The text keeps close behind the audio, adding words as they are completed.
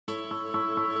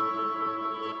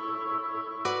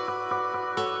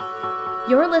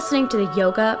You're listening to the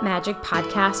Yoga Magic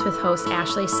Podcast with host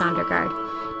Ashley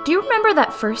Sondergaard. Do you remember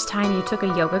that first time you took a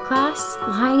yoga class,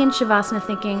 lying in Shavasana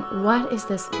thinking, what is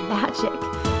this magic?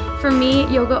 For me,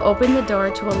 yoga opened the door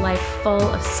to a life full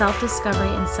of self-discovery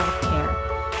and self-care.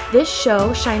 This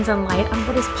show shines a light on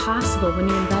what is possible when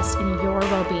you invest in your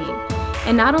well-being,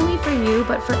 and not only for you,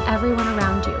 but for everyone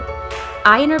around you.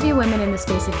 I interview women in the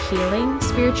space of healing,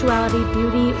 spirituality,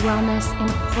 beauty, wellness, and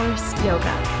of course,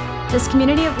 yoga. This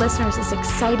community of listeners is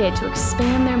excited to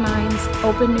expand their minds,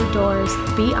 open new doors,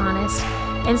 be honest,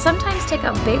 and sometimes take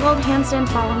a big old handstand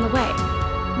fall on the way.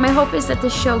 My hope is that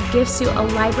this show gives you a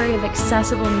library of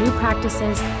accessible new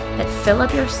practices that fill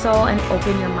up your soul and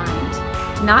open your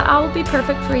mind. Not all will be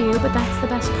perfect for you, but that's the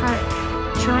best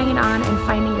part. Trying it on and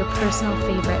finding your personal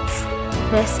favorites.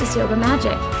 This is Yoga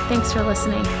Magic. Thanks for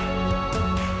listening.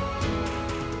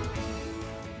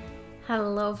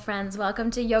 Hello friends,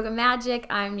 welcome to Yoga Magic.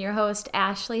 I'm your host,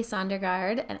 Ashley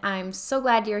Sondergaard, and I'm so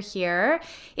glad you're here.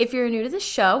 If you're new to the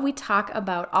show, we talk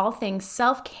about all things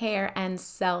self-care and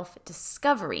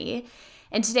self-discovery.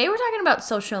 And today we're talking about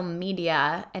social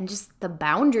media and just the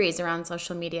boundaries around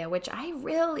social media, which I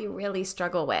really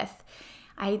struggle with.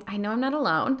 I know I'm not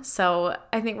alone, so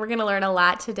I think we're going to learn a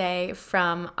lot today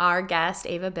from our guest,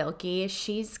 Ava Bilkey.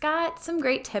 She's got some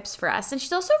great tips for us, and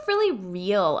she's also really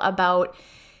real about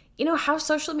how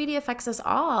social media affects us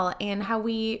all and how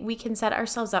we can set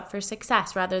ourselves up for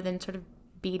success rather than sort of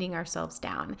beating ourselves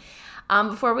down.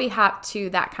 Before we hop to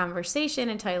that conversation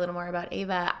and tell you a little more about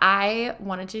Ava, I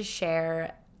wanted to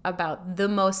share about the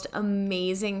most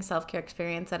amazing self-care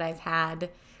experience that I've had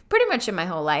pretty much in my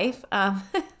whole life.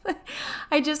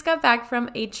 I just got back from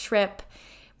a trip.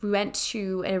 We went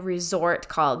to a resort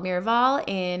called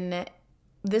Miraval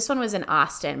this one was in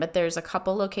Austin, but there's a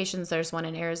couple locations. There's one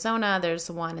in Arizona. There's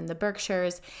one in the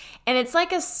Berkshires. And it's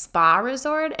like a spa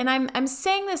resort. And I'm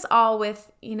saying this all with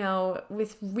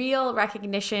real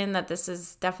recognition that this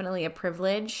is definitely a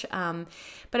privilege.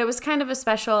 But it was kind of a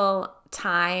special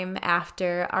time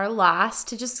after our loss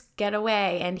to just get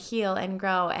away and heal and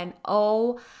grow. And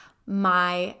oh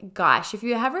my gosh, if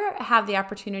you ever have the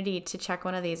opportunity to check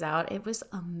one of these out, it was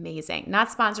amazing.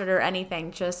 Not sponsored or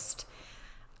anything, just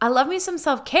I love me some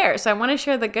self-care, so I want to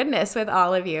share the goodness with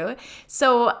all of you.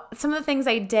 So some of the things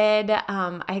I did,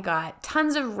 I got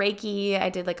tons of Reiki. I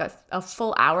did like a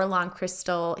full hour-long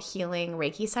crystal healing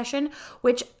Reiki session,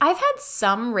 which I've had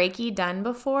some Reiki done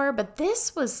before, but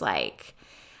this was like,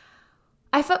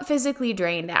 I felt physically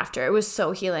drained after. It was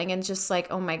so healing and just like,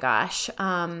 oh my gosh.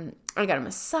 I got a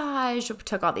massage,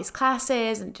 took all these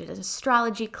classes and did an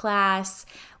astrology class,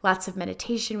 lots of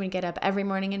meditation. We'd get up every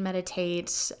morning and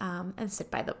meditate and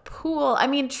sit by the pool. I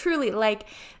mean, truly like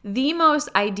the most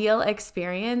ideal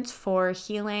experience for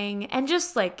healing and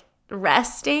just like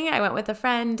resting. I went with a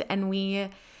friend and we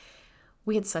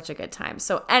had such a good time.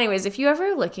 So anyways, if you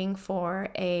ever looking for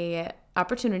a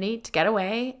opportunity to get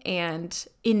away and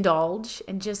indulge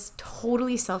and just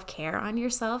totally self-care on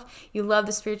yourself, you love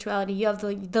the spirituality, you love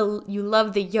you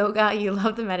love the yoga, you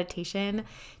love the meditation,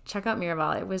 check out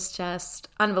Miraval. It was just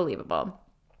unbelievable.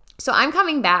 So I'm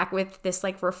coming back with this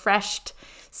like refreshed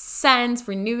sense,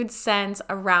 renewed sense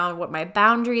around what my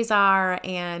boundaries are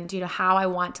and how I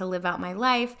want to live out my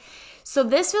life. So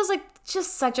this feels like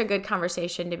just such a good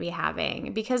conversation to be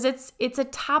having because it's a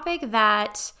topic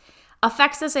that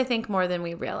affects us, I think, more than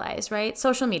we realize, right?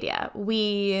 Social media.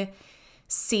 We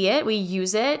see it, we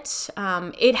use it.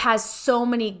 It has so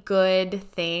many good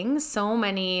things, so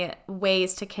many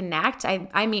ways to connect.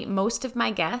 I meet most of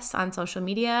my guests on social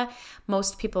media.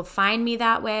 Most people find me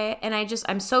that way. And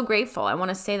I'm so grateful. I want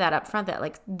to say that up front that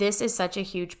like this is such a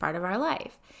huge part of our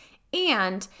life.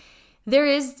 And there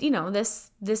is,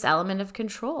 this element of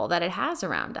control that it has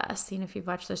around us. If you've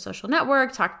watched The Social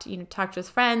Network, talked with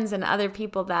friends and other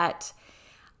people that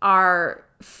are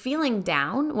feeling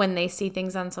down when they see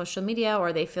things on social media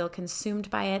or they feel consumed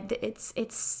by it,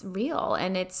 it's real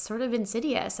and it's sort of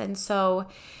insidious. And so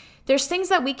there's things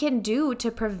that we can do to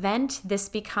prevent this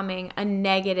becoming a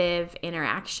negative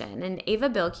interaction. And Ava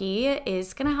Bilkey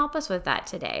is going to help us with that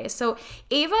today. So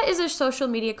Ava is a social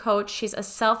media coach. She's a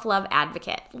self-love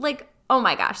advocate. Like, oh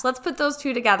my gosh, let's put those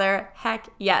two together. Heck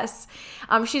yes.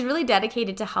 She's really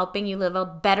dedicated to helping you live a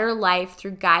better life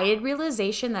through guided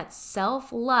realization that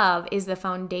self-love is the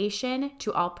foundation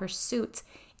to all pursuits,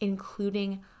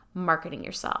 including marketing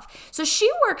yourself. So she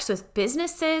works with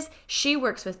businesses, she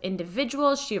works with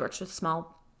individuals, she works with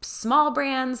small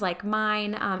brands like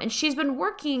mine, and she's been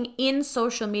working in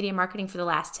social media marketing for the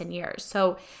last 10 years.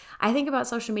 So I think about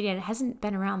social media and it hasn't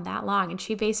been around that long. And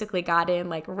she basically got in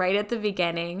like right at the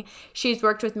beginning. She's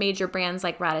worked with major brands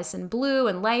like Radisson Blu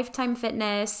and Lifetime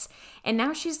Fitness. And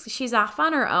now she's off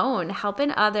on her own,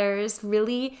 helping others,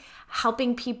 really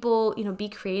helping people, be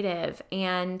creative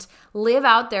and live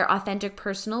out their authentic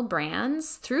personal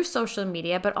brands through social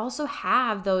media, but also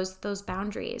have those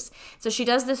boundaries. So she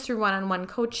does this through one-on-one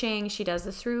coaching. She does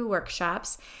this through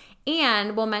workshops.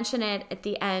 And we'll mention it at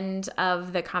the end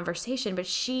of the conversation, but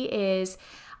she is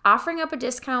offering up a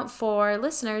discount for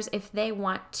listeners if you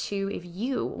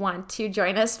want to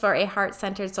join us for a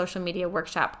heart-centered social media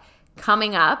workshop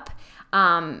coming up.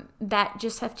 That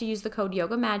just have to use the code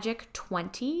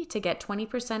YogaMagic20 to get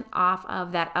 20% off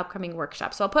of that upcoming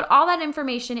workshop. So I'll put all that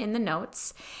information in the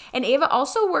notes. And Ava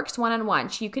also works one-on-one.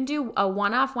 You can do a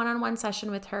one-on-one session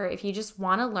with her if you just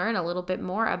want to learn a little bit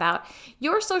more about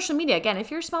your social media. Again, if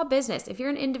you're a small business, if you're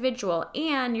an individual,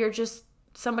 and you're just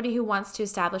somebody who wants to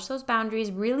establish those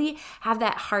boundaries, really have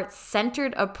that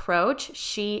heart-centered approach,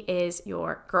 she is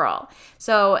your girl.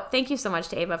 So thank you so much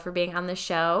to Ava for being on the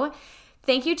show.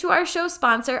 Thank you to our show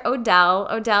sponsor, Odell.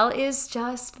 Odell is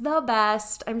just the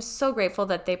best. I'm so grateful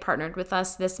that they partnered with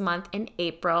us this month in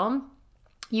April.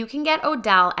 You can get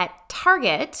Odell at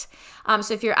Target.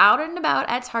 So if you're out and about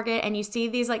at Target and you see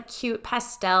these like cute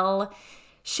pastel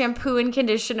shampoo and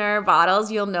conditioner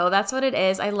bottles, you'll know that's what it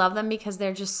is. I love them because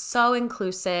they're just so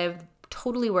inclusive.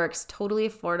 Totally works, totally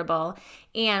affordable.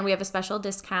 And we have a special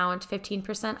discount,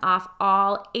 15% off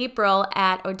all April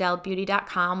at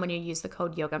odellbeauty.com when you use the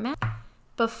code YogaMagic.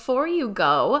 Before you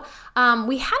go,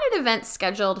 we had an event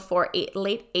scheduled for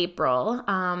late April,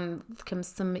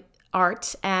 some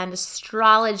art and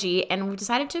astrology, and we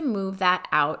decided to move that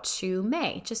out to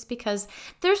May just because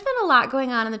there's been a lot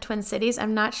going on in the Twin Cities.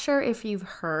 I'm not sure if you've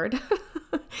heard.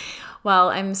 Well,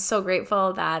 I'm so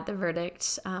grateful that the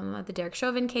verdict of the Derek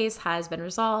Chauvin case has been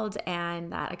resolved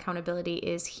and that accountability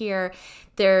is here.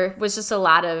 There was just a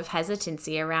lot of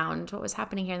hesitancy around what was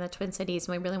happening here in the Twin Cities,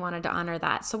 and we really wanted to honor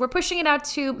that. So we're pushing it out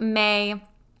to May.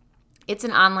 It's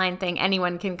an online thing.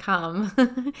 Anyone can come.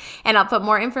 And I'll put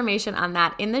more information on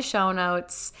that in the show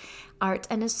notes. Art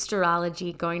and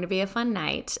astrology, going to be a fun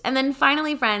night. And then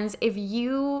finally, friends, if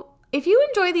you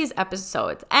enjoy these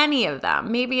episodes, any of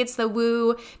them, maybe it's the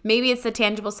woo, maybe it's the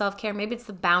tangible self-care, maybe it's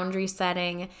the boundary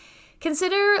setting,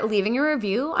 consider leaving a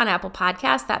review on Apple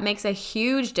Podcasts. That makes a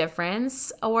huge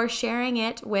difference. Or sharing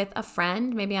it with a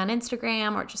friend, maybe on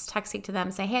Instagram, or just texting to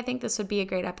them, say, hey, I think this would be a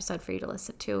great episode for you to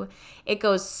listen to. It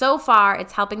goes so far.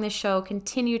 It's helping the show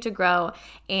continue to grow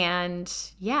and,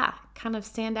 kind of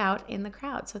stand out in the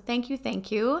crowd. So thank you,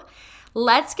 thank you.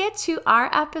 Let's get to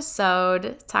our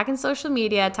episode, talking social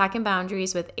media, talking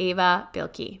boundaries with Ava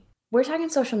Bielke. We're talking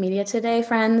social media today,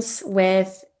 friends,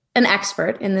 with an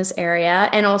expert in this area,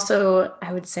 and also,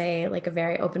 I would say, like a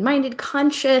very open-minded,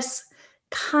 conscious,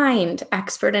 kind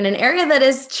expert in an area that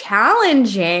is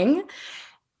challenging.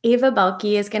 Ava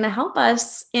Bielke is going to help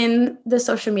us in the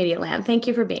social media land. Thank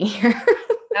you for being here.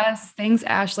 Yes, thanks,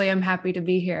 Ashley. I'm happy to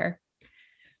be here.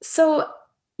 So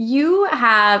you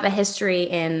have a history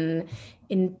in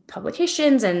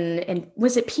publications and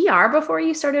was it PR before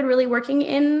you started really working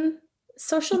in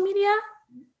social media?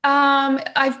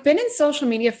 I've been in social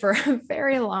media for a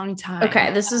very long time.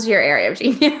 Okay, this is your area of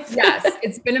genius. Yes,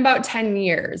 it's been about 10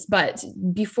 years, but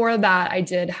before that, I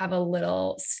did have a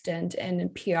little stint in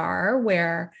PR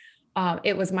where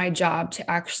it was my job to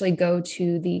actually go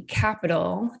to the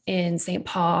Capitol in St.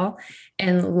 Paul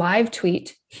and live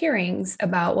tweet hearings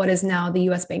about what is now the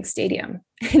US Bank Stadium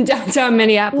in downtown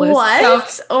Minneapolis. What?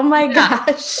 So, oh my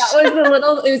gosh.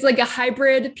 It was like a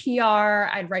hybrid PR.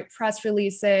 I'd write press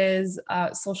releases,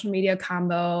 social media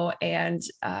combo. And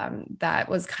that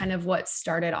was kind of what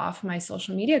started off my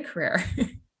social media career. Oh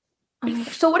my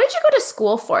gosh. So what did you go to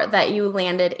school for that you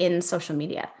landed in social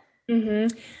media?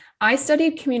 Mm-hmm. I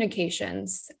studied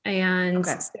communications, and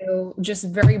so just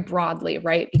very broadly,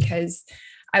 right? Because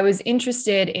I was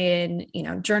interested in,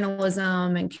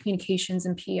 journalism and communications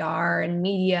and PR and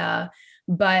media,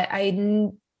 but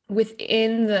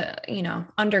within the,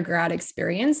 undergrad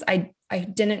experience, I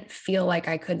didn't feel like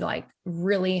I could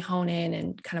really hone in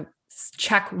and kind of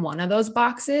check one of those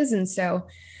boxes. And so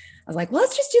I was like, well,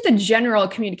 let's just do the general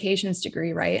communications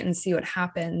degree, right? And see what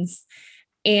happens.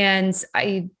 And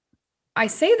I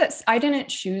say that I didn't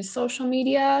choose social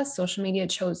media. Social media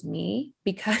chose me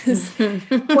because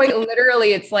quite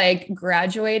literally it's like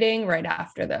graduating right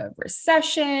after the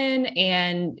recession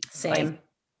and same.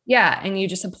 And you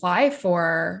just apply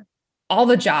for all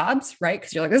the jobs, right?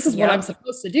 Because you're like, this is what I'm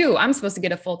supposed to do. I'm supposed to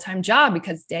get a full-time job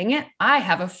because dang it, I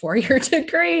have a 4-year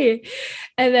degree.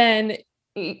 And then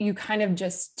you kind of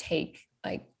just take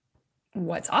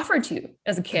what's offered to you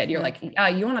as a kid. You're like,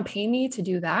 you want to pay me to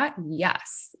do that?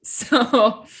 Yes.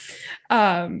 So,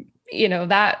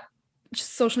 that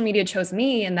social media chose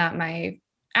me, and that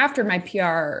after my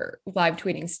PR live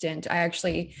tweeting stint,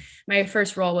 my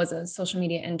first role was a social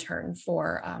media intern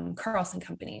for Carlson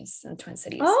Companies in Twin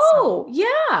Cities. Oh,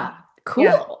 yeah. Cool.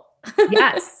 Yeah.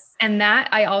 Yes. And that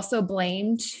I also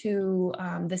blame to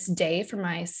this day for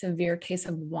my severe case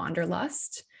of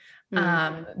wanderlust.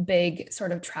 Big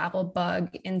sort of travel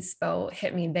bug inspo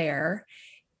hit me there.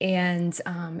 And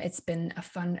it's been a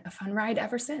fun ride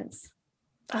ever since.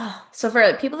 Oh, so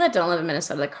for people that don't live in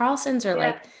Minnesota, the Carlsons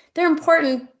are they're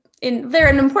important. They're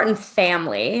an important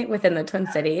family within the Twin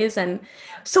Cities. And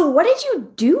so what did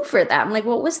you do for them? Like,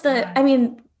 what was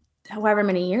however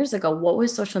many years ago, what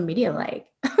was social media like?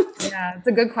 Yeah, it's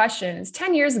a good question. It's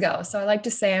 10 years ago. So I like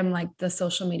to say I'm like the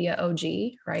social media OG,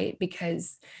 right?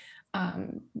 Because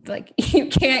you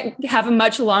can't have a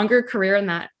much longer career in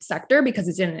that sector because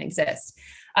it didn't exist.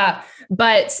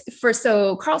 But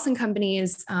Carlson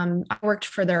Companies, I worked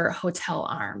for their hotel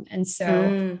arm. And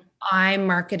so I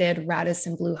marketed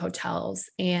Radisson Blu hotels,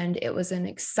 and it was an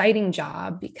exciting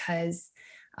job because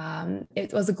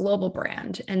it was a global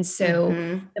brand. And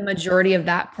so the majority of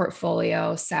that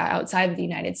portfolio sat outside of the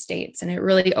United States. And it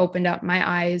really opened up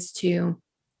my eyes to,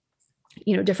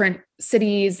 different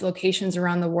cities, locations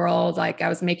around the world. Like I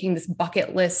was making this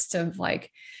bucket list of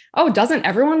like, oh, doesn't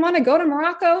everyone want to go to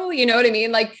Morocco? You know what I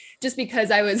mean? Like, just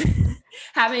because I was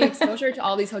having exposure to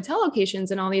all these hotel locations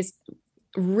and all these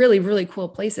really, really cool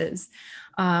places.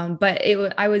 But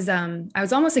I was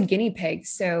almost a guinea pig.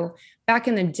 So back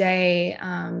in the day,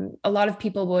 a lot of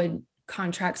people would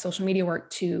contract social media work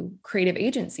to creative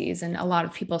agencies, and a lot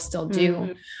of people still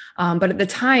do. But at the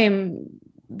time,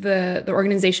 the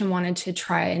organization wanted to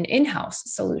try an in-house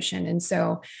solution. And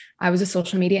so I was a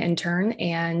social media intern,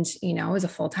 and, it was a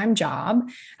full-time job.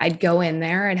 I'd go in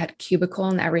there, I'd had a cubicle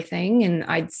and everything, and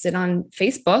I'd sit on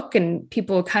Facebook, and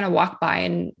people would kind of walk by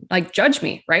and like judge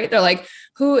me, right? They're like,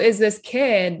 who is this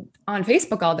kid on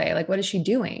Facebook all day? Like, what is she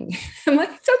doing? I'm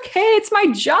like, it's okay. It's my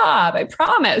job. I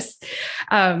promise.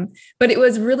 But it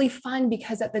was really fun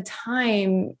because at the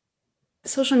time,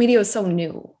 social media was so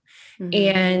new.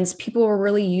 And people were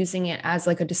really using it as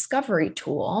like a discovery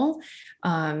tool.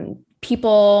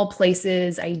 People,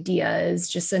 places, ideas,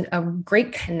 just a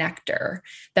great connector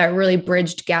that really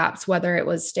bridged gaps, whether it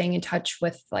was staying in touch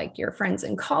with like your friends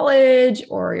in college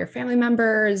or your family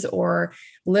members, or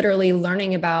literally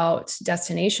learning about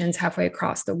destinations halfway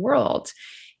across the world.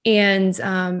 And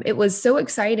it was so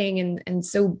exciting and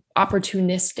so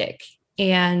opportunistic.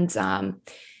 And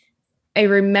I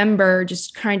remember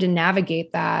just trying to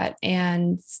navigate that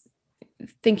and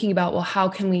thinking about, well, how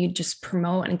can we just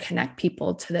promote and connect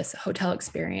people to this hotel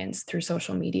experience through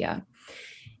social media?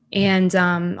 And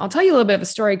I'll tell you a little bit of a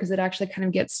story because it actually kind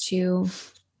of gets to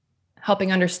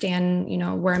helping understand,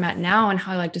 where I'm at now and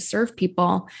how I like to serve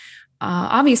people.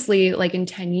 Obviously, like in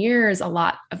 10 years, a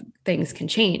lot of things can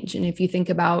change. And if you think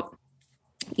about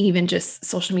even just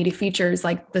social media features,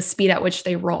 like the speed at which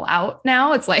they roll out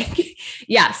now, it's like,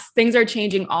 yes, things are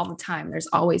changing all the time. There's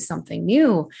always something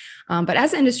new. But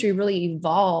as the industry really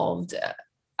evolved,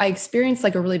 I experienced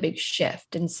like a really big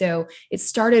shift. And so it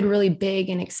started really big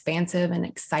and expansive and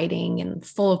exciting and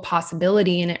full of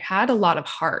possibility. And it had a lot of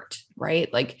heart,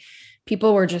 right? Like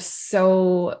people were just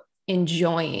so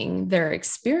enjoying their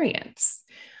experience.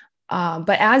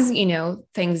 But as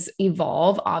things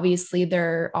evolve, obviously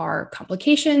there are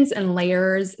complications and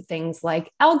layers, things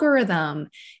like algorithm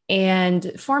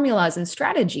and formulas and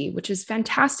strategy, which is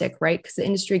fantastic, right? Because the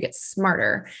industry gets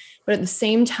smarter. But at the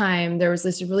same time, there was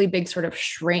this really big sort of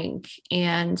shrink,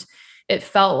 and it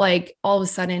felt like all of a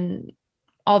sudden,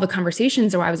 all the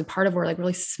conversations that I was a part of were like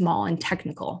really small and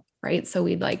technical, right? So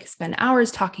we'd like spend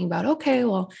hours talking about, okay,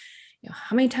 well,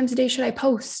 how many times a day should I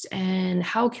post? And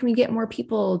how can we get more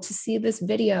people to see this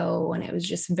video? And it was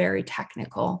just very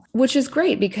technical, which is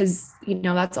great because,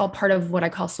 that's all part of what I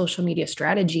call social media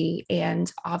strategy.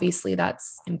 And obviously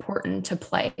that's important to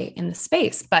play in the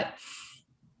space. But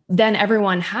then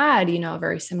everyone had, a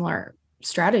very similar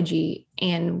strategy.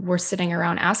 And we're sitting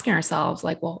around asking ourselves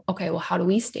like, well, okay, well, how do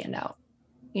we stand out?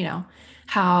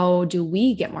 How do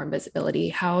we get more visibility?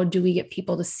 How do we get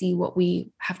people to see what we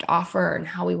have to offer and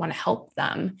how we want to help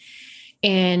them?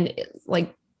 And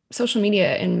like social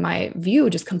media, in my view,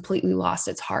 just completely lost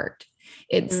its heart.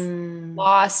 It's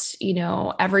lost,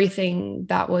 everything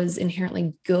that was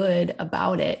inherently good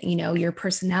about it. Your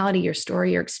personality, your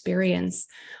story, your experience,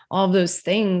 all of those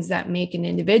things that make an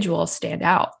individual stand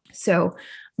out. So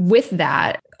with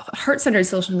that, heart-centered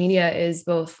social media is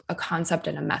both a concept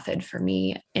and a method for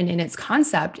me. And in its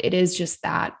concept, it is just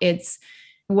that. It's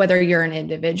whether you're an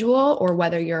individual or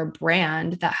whether you're a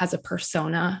brand that has a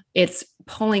persona, it's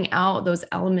pulling out those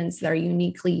elements that are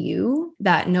uniquely you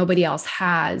that nobody else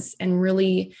has, and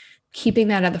really keeping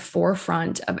that at the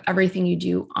forefront of everything you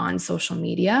do on social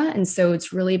media. And so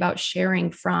it's really about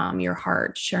sharing from your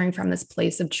heart, sharing from this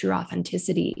place of true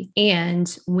authenticity.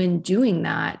 And when doing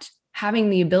that, having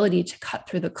the ability to cut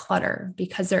through the clutter,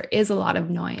 because there is a lot of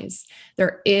noise.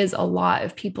 There is a lot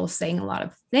of people saying a lot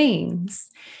of things.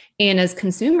 And as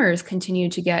consumers continue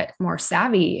to get more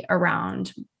savvy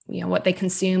around, what they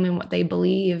consume and what they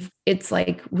believe, it's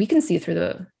like we can see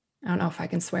through I don't know if I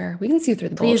can swear. We can see through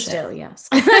the Please bullshit. do, yes.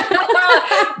 We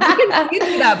can see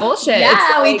through that bullshit.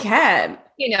 Yeah, we can.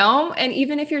 And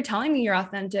even if you're telling me you're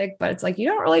authentic, but it's like, you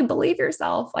don't really believe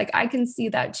yourself, like I can see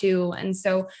that too. And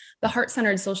so the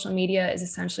heart-centered social media is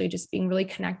essentially just being really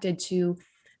connected to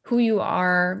who you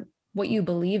are, what you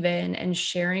believe in, and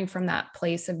sharing from that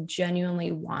place of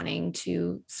genuinely wanting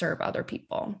to serve other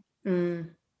people.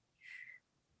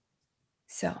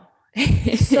 So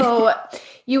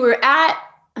you were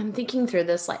I'm thinking through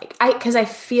this, because I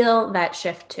feel that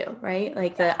shift too, right?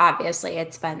 Like obviously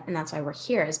it's been, and that's why we're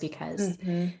here, is because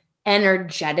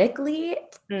energetically,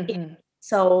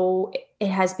 so it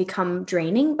has become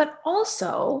draining, but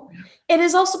also it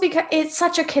is also because it's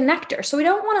such a connector. So we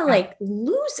don't want to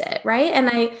lose it. Right. And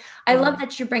I love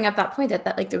that you bring up that point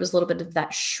that there was a little bit of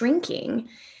that shrinking.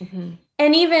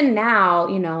 And even now,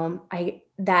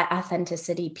 that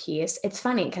authenticity piece, it's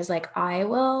funny because I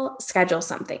will schedule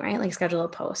something, right? Like schedule a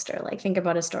post or think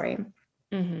about a story.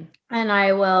 And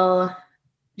I will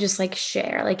just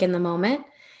share in the moment.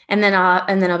 And then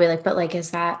I'll be like, but is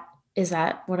that does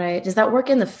that work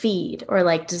in the feed? Or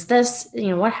does this,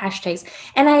 what hashtags?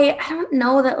 And I don't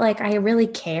know that I really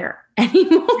care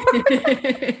anymore.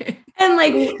 And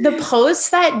the posts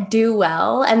that do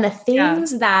well and the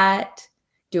things that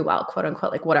do well, quote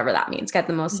unquote, whatever that means, get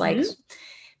the most likes.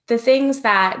 The things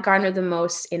that garner the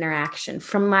most interaction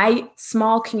from my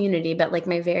small community, but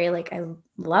my very, I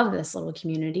love this little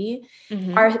community,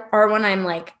 are when I'm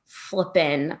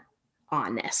flippin'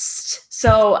 honest.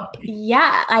 So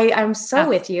yeah, I'm so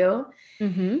with you.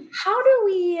 How do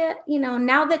we,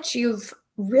 now that you've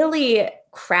really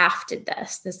crafted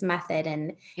this method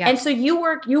and so you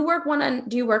work do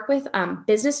you work with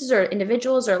businesses or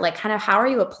individuals, or kind of how are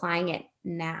you applying it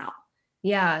now?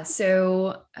 Yeah.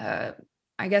 So,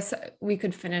 I guess we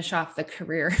could finish off the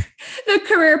career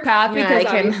path,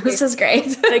 because this is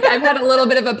great. I've had a little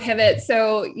bit of a pivot.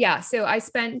 So so I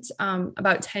spent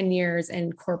about 10 years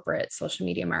in corporate social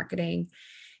media marketing.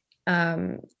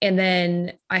 And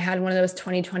then I had one of those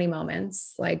 2020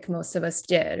 moments, like most of us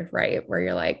did, right? Where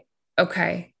you're like,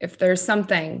 okay, if there's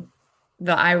something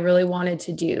that I really wanted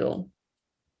to do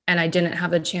and I didn't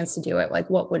have the chance to do it,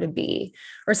 what would it be?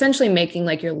 Or essentially making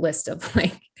your list of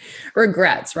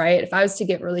regrets, right? If I was to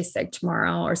get really sick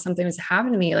tomorrow or something was to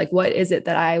happen to me, what is it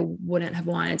that I wouldn't have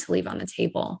wanted to leave on the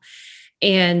table?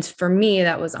 And for me,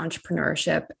 that was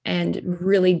entrepreneurship and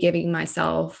really giving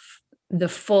myself the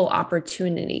full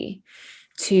opportunity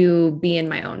to be in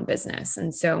my own business.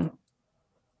 And so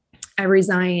I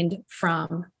resigned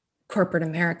from corporate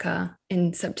America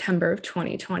in September of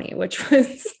 2020, which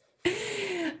was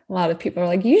a lot of people are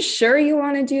like, you sure you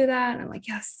want to do that? And I'm like,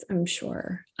 yes, I'm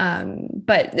sure.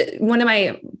 But one of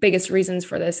my biggest reasons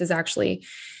for this is actually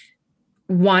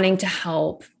wanting to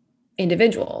help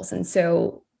individuals. And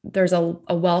so there's a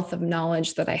wealth of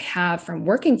knowledge that I have from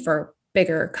working for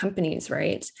bigger companies,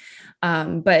 right?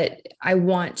 But I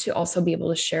want to also be able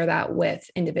to share that with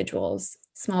individuals,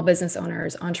 small business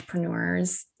owners,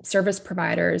 entrepreneurs, service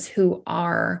providers who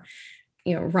are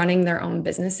running their own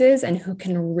businesses and who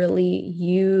can really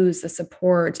use the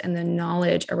support and the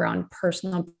knowledge around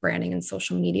personal branding and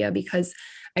social media, because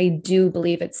I do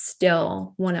believe it's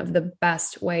still one of the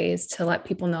best ways to let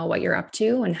people know what you're up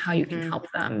to and how you can help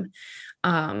them,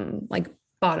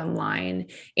 bottom line.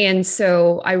 And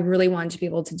so I really wanted to be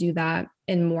able to do that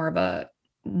in more of a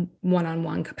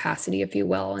one-on-one capacity, if you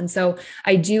will. And so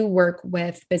I do work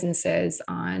with businesses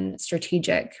on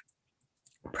strategic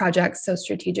projects, so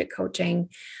strategic coaching.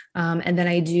 And then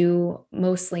I do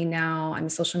mostly now, I'm a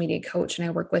social media coach and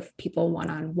I work with people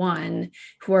one-on-one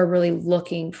who are really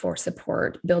looking for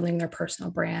support, building their personal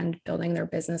brand, building their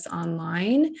business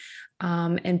online.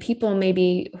 And people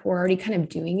maybe who are already kind of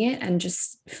doing it and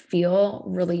just feel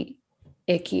really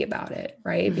icky about it,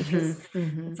 right? Because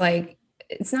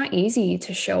it's not easy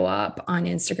to show up on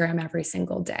Instagram every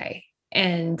single day.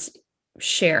 And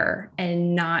share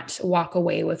and not walk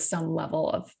away with some level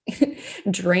of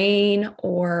drain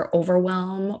or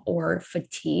overwhelm or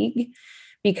fatigue,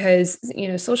 because,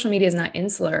 social media is not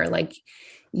insular. Like,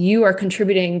 you are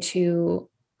contributing to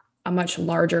a much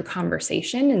larger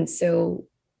conversation. And so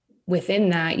within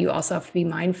that, you also have to be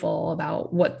mindful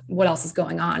about what else is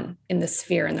going on in the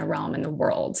sphere, in the realm, in the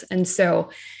world. And so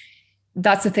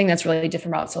that's the thing that's really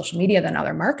different about social media than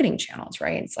other marketing channels,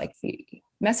 right? It's like, if you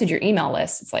message your email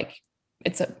list, it's like,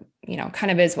 it's a,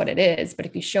 kind of is what it is. But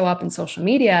if you show up in social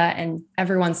media and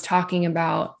everyone's talking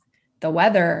about the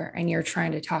weather and you're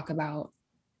trying to talk about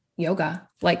yoga,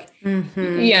 like, you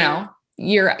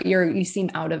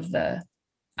seem out of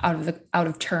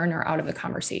turn or out of the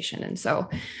conversation. And so,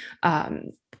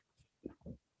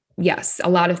 yes, a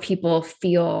lot of people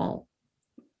feel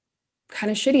kind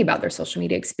of shitty about their social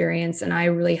media experience. And I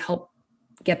really help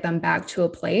get them back to a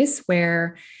place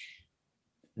where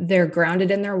they're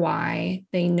grounded in their why.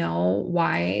 They know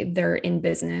why they're in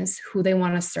business, who they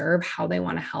want to serve, how they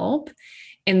want to help.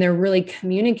 And they're really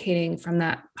communicating from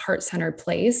that heart-centered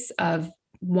place of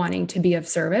wanting to be of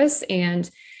service. And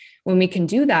when we can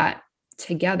do that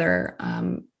together,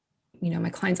 my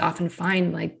clients often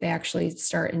find like they actually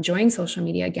start enjoying social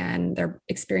media again. Their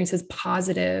experience is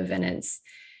positive, and it's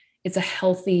a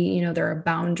healthy, there are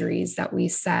boundaries that we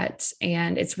set,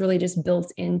 and it's really just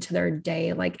built into their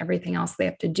day, like everything else they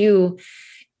have to do.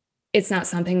 It's not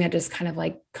something that just kind of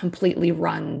like completely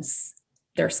runs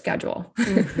their schedule,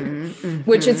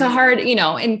 which it's a hard,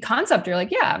 in concept, you're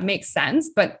like, yeah, it makes sense.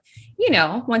 But,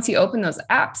 once you open those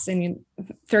apps and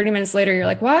 30 minutes later, you're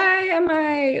like, why am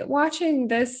I watching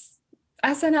this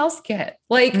SNL skit?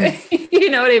 Like,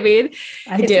 you know what I mean?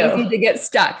 It's easy to get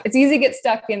stuck. It's easy to get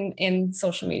stuck in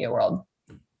social media world.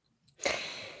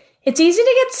 It's easy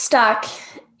to get stuck.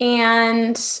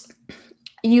 And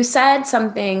you said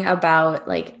something about,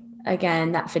 like,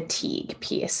 again, that fatigue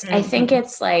piece. I think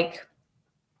it's like,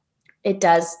 it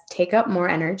does take up more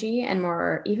energy and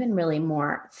even really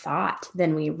more thought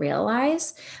than we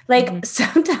realize. Like,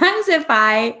 sometimes if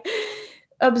I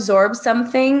absorb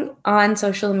something on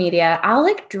social media, I'll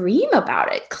like dream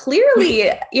about it. Clearly,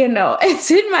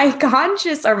 it's in my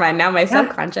conscious or my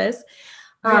subconscious.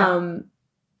 Yeah.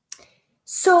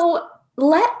 So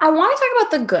I want to talk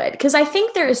about the good, because I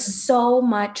think there is so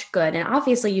much good, and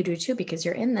obviously you do too, because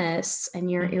you're in this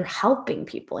and you're helping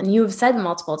people. And you have said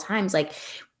multiple times, like,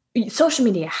 social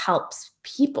media helps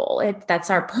people. That's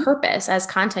our purpose as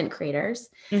content creators.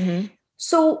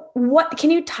 So what can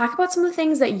you talk about some of the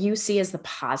things that you see as the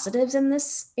positives in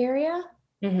this area?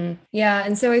 Yeah.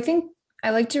 And so I think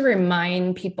I like to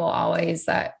remind people always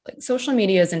that, like, social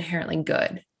media is inherently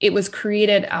good. It was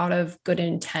created out of good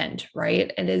intent,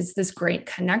 right? It is this great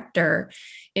connector.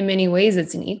 In many ways,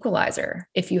 it's an equalizer.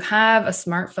 If you have a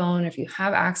smartphone, if you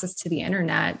have access to the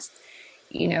internet,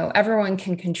 everyone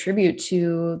can contribute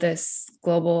to this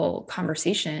global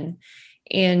conversation.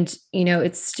 And,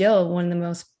 it's still one of the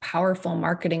most powerful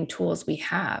marketing tools we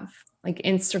have. Like,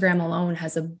 Instagram alone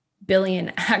has 1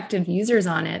 billion active users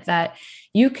on it that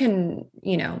you can,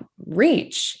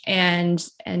 reach and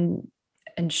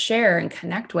share and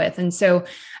connect with. And so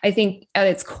I think at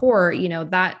its core,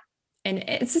 that, and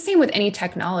it's the same with any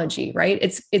technology, right?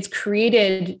 It's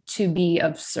created to be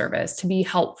of service, to be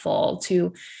helpful,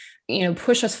 to,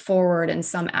 push us forward in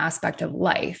some aspect of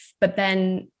life. But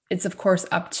then it's, of course,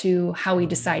 up to how we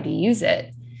decide to use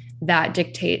it. That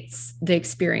dictates the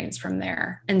experience from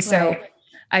there. And so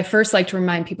I first like to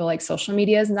remind people, like, social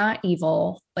media is not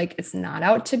evil. Like, it's not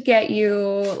out to get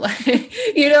you. Like,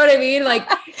 you know what I mean? Like,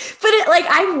 but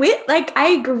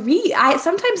I agree.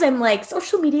 Sometimes I'm like,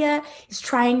 social media is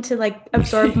trying to like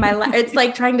absorb my life. It's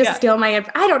like trying to steal my,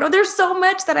 I don't know. There's so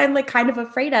much that I'm like kind of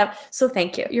afraid of. So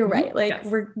thank you. You're right. Like,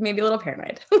 we're maybe a little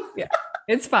paranoid. Yeah.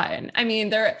 It's fine. I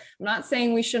mean, I'm not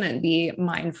saying we shouldn't be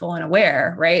mindful and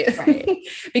aware, right?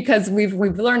 Because we've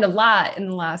learned a lot in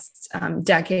the last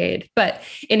decade, but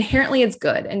inherently it's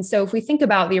good. And so if we think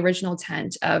about the original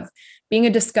intent of being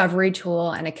a discovery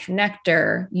tool and a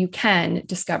connector, you can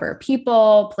discover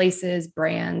people, places,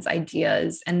 brands,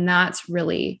 ideas, and that's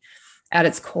really at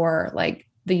its core, like,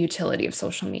 the utility of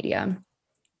social media.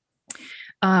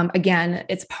 Again,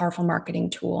 it's a powerful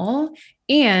marketing tool.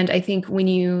 And I think when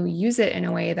you use it in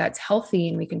a way that's healthy,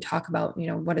 and we can talk about,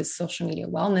 what does social media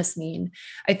wellness mean?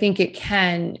 I think it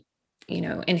can,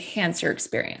 enhance your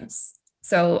experience.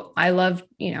 So I love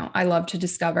to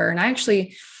discover. And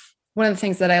one of the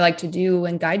things that I like to do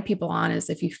and guide people on is,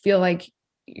 if you feel like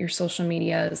your social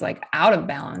media is like out of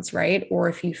balance, right? Or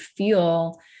if you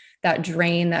feel that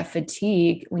drain, that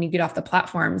fatigue when you get off the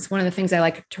platforms, one of the things I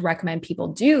like to recommend people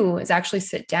do is actually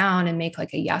sit down and make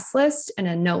like a yes list and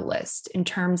a no list in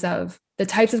terms of the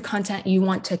types of content you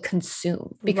want to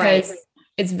consume, because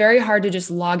it's very hard to just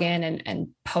log in and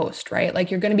post, right? Like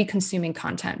you're going to be consuming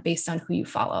content based on who you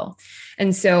follow.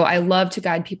 And so I love to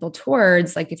guide people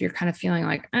towards, like, if you're kind of feeling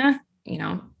like,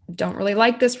 don't really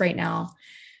like this right now,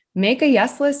 make a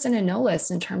yes list and a no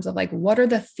list in terms of like, what are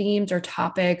the themes or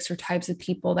topics or types of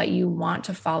people that you want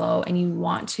to follow and you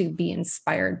want to be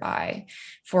inspired by.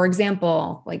 For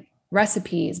example, like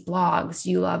recipes, blogs.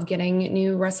 You love getting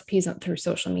new recipes through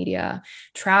social media.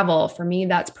 Travel, for me,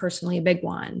 that's personally a big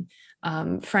one.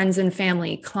 Friends and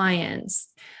family, clients,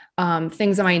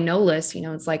 things on my no list.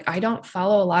 It's like, I don't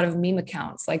follow a lot of meme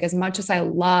accounts. Like, as much as I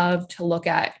love to look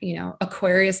at,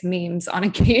 Aquarius memes on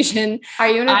occasion. Are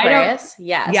you an Aquarius?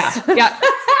 Yes. Yeah.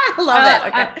 I love it.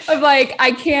 Okay. I'm like,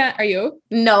 I can't, are you?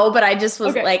 No, but I just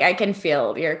was like, I can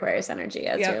feel your Aquarius energy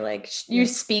as you're like, you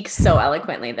speak so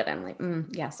eloquently that I'm like,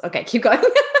 yes. Okay. Keep going.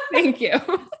 Thank you.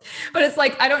 But it's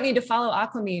like, I don't need to follow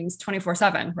aqua memes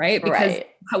 24/7, right? Because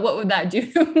what would that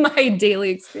do to my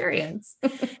daily experience?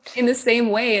 In the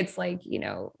same way, it's like,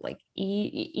 like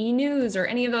e-news or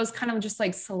any of those kind of just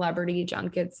like celebrity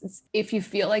junkets. If you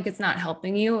feel like it's not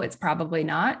helping you, it's probably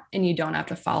not, and you don't have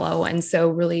to follow. And so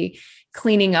really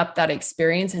cleaning up that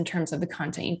experience in terms of the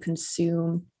content you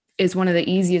consume is one of the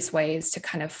easiest ways to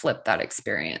kind of flip that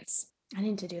experience. I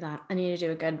need to do that. I need to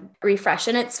do a good refresh.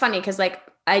 And it's funny because like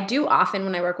I do often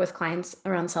when I work with clients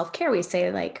around self-care, we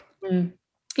say like,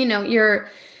 you're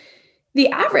the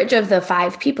average of the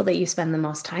 5 people that you spend the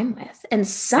most time with. And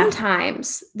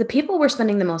sometimes the people we're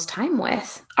spending the most time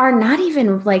with are not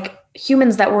even like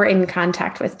humans that we're in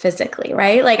contact with physically,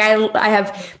 right? Like I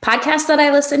have podcasts that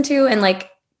I listen to and like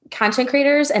content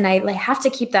creators, and I like have to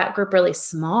keep that group really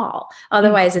small.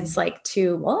 Otherwise it's like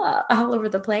too all over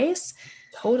the place.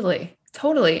 Totally.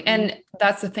 And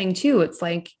that's the thing too. It's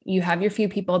like you have your few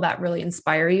people that really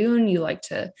inspire you and you like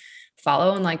to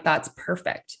follow, and like, that's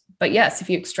perfect. But yes, if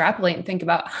you extrapolate and think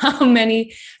about how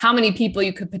many people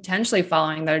you could potentially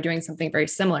following that are doing something very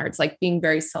similar, it's like being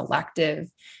very selective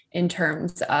in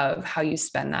terms of how you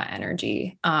spend that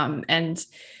energy. And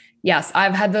yes,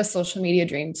 I've had those social media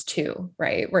dreams too,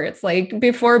 right? Where it's like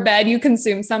before bed, you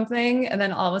consume something and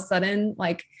then all of a sudden,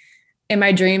 like, in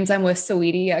my dreams, I'm with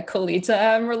Saweetie at Colita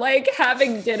and we're like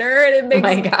having dinner, and it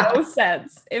makes no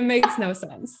sense. It makes no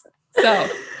sense. So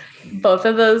both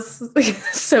of those,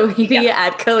 Saweetie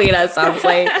at Colita sounds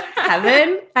like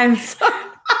heaven. I'm sorry.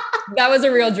 That was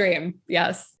a real dream.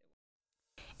 Yes.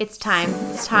 It's time.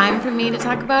 It's time for me to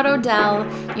talk about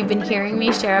Odele. You've been hearing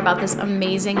me share about this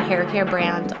amazing hair care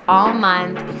brand all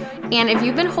month. And if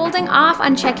you've been holding off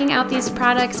on checking out these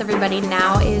products, everybody,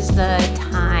 now is the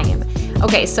time.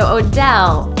 Okay, so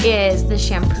Odele is the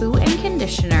shampoo and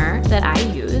conditioner that I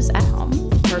use at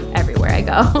home or everywhere I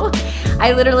go.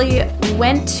 I literally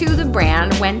went to the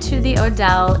brand, went to the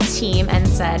Odele team and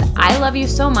said, I love you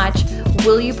so much.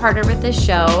 Will you partner with this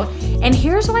show? And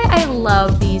here's why I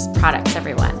love these products,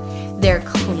 everyone. They're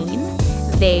clean.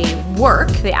 They work.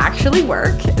 They actually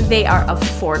work. They are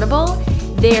affordable.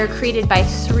 They're created by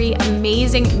 3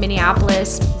 amazing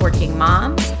Minneapolis working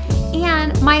moms.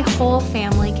 And my whole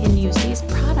family can use these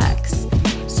products.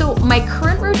 So my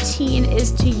current routine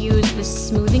is to use the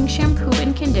smoothing shampoo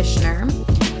and conditioner.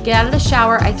 Get out of the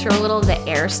shower, I throw a little of the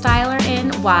air styler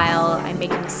in while I'm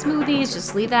making smoothies.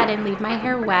 Just leave that in, leave my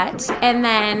hair wet. And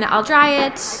then I'll dry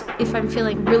it if I'm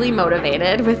feeling really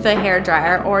motivated with the hair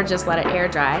dryer, or just let it air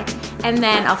dry. And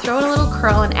then I'll throw in a little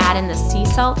curl and add in the sea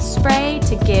salt spray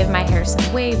to give my hair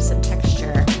some waves and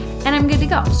texture. And I'm good to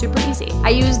go. Super easy. I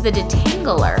use the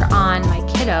detangler on my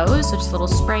kiddos, so just a little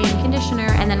spray and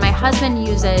conditioner. And then my husband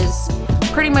uses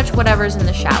pretty much whatever's in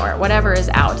the shower, whatever is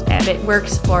out, and it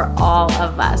works for all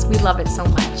of us. We love it so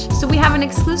much. So we have an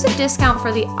exclusive discount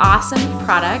for the awesome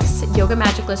products. Yoga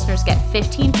Magic listeners get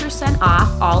 15%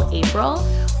 off all April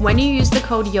when you use the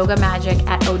code YOGAMAGIC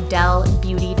at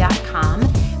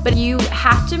odelebeauty.com. But you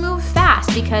have to move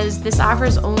fast because this offer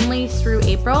is only through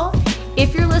April.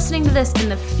 If you're listening to this in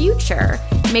the future,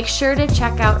 make sure to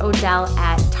check out Odele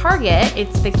at Target.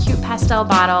 It's the cute pastel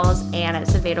bottles and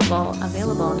it's available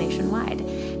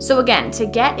nationwide. So again, to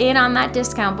get in on that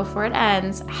discount before it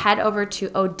ends, head over to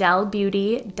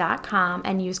odelebeauty.com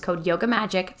and use code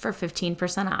YOGAMAGIC for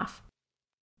 15% off.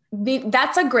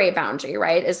 That's a great boundary,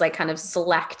 right? Is like kind of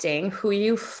selecting who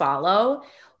you follow.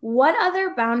 What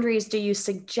other boundaries do you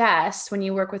suggest when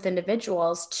you work with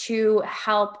individuals to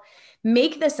help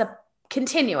make this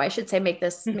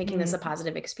making this a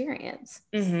positive experience?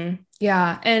 Mm-hmm.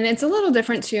 Yeah. And it's a little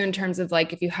different too, in terms of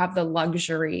like if you have the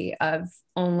luxury of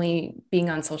only being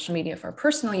on social media for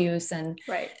personal use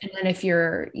Right. and then if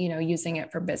you're, using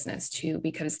it for business too,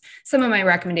 because some of my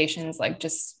recommendations like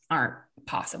just aren't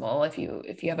possible if you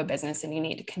have a business and you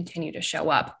need to continue to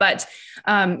show up. But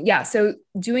yeah, so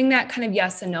doing that kind of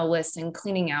yes and no list and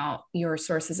cleaning out your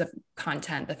sources of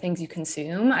content, the things you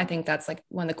consume, I think that's like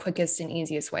one of the quickest and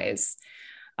easiest ways.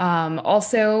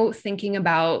 Also thinking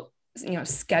about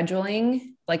scheduling,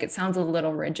 like it sounds a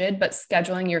little rigid, but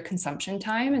scheduling your consumption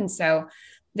time. And so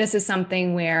this is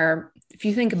something where if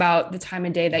you think about the time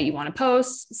of day that you want to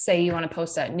post, say you want to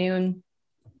post at noon,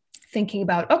 thinking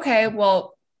about, okay,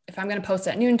 well, if I'm going to post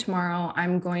at noon tomorrow,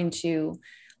 I'm going to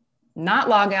not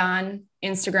log on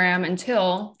Instagram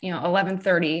until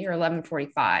 11:30 or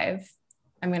 11:45.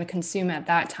 I'm going to consume at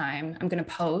that time. I'm going to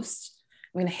post.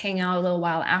 I'm going to hang out a little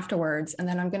while afterwards, and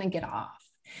then I'm going to get off.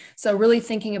 So really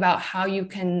thinking about how you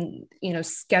can,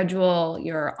 schedule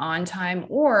your on time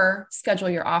or schedule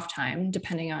your off time,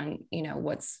 depending on,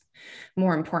 what's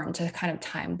more important to kind of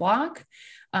time block.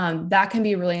 That can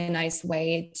be a really nice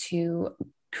way to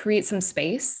create some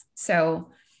space.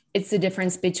 So it's the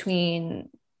difference between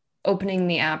opening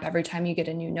the app every time you get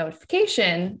a new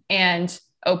notification and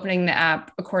opening the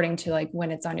app according to like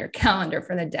when it's on your calendar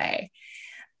for the day.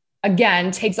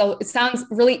 Again, it sounds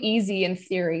really easy in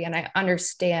theory, and I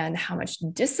understand how much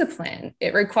discipline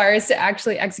it requires to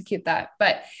actually execute that,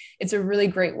 but it's a really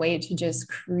great way to just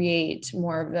create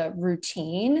more of the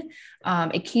routine.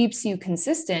 It keeps you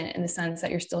consistent in the sense that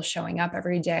you're still showing up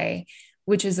every day,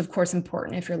 which is of course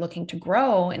important if you're looking to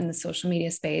grow in the social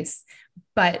media space,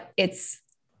 but it's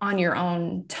on your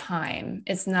own time.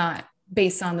 It's not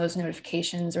based on those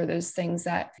notifications or those things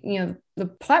that, the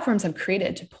platforms have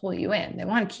created to pull you in. They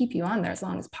want to keep you on there as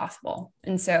long as possible.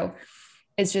 And so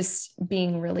it's just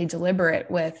being really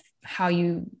deliberate with how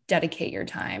you dedicate your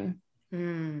time.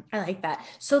 I like that.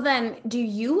 So then do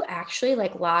you actually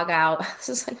like log out? This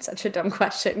is like such a dumb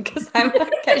question because I'm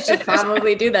like, I should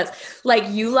probably do this. Like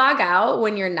you log out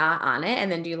when you're not on it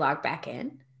and then do you log back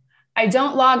in? I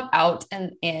don't log out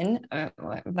and in.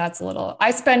 That's a little,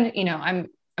 I spend, I'm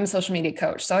a social media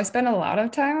coach. So I spend a lot of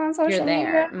time on social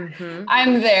media. Mm-hmm.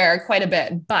 I'm there quite a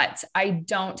bit, but I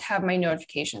don't have my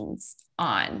notifications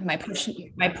on. My push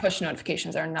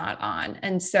notifications are not on.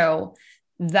 And so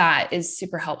that is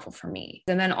super helpful for me.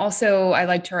 And then also I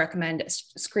like to recommend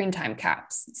screen time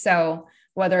caps. So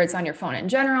whether it's on your phone in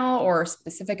general or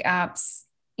specific apps,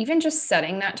 even just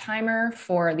setting that timer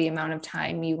for the amount of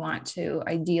time you want to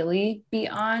ideally be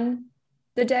on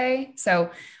the day.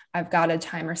 So I've got a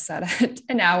timer set at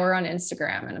an hour on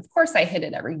Instagram. And of course, I hit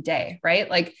it every day, right?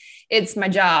 Like it's my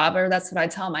job, or that's what I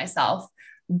tell myself.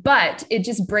 But it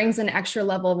just brings an extra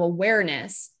level of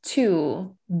awareness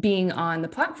to being on the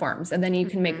platforms. And then you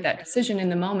can make that decision in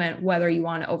the moment whether you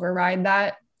want to override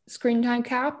that screen time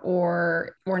cap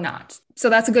or not. So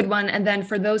that's a good one. And then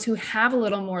for those who have a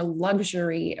little more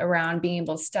luxury around being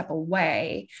able to step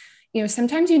away,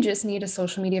 sometimes you just need a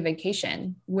social media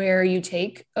vacation where you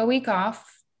take a week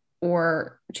off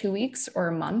or 2 weeks or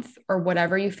a month or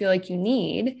whatever you feel like you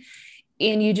need.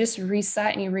 And you just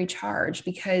reset and you recharge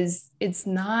because it's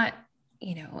not,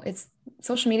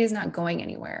 social media is not going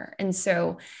anywhere. And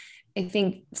so I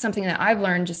think something that I've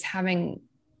learned just having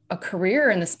a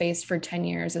career in the space for 10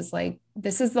 years is like,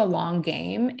 this is the long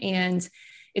game. And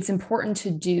it's important to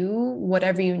do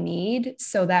whatever you need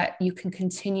so that you can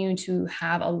continue to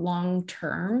have a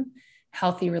long-term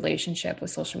healthy relationship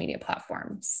with social media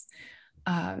platforms.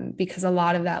 Because a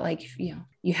lot of that, like,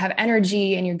 you have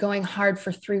energy and you're going hard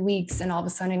for 3 weeks and all of a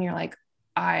sudden you're like,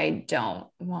 I don't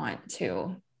want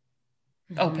to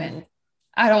open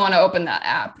that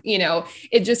app.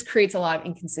 It just creates a lot of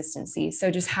inconsistency.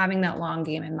 So just having that long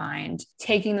game in mind,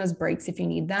 taking those breaks if you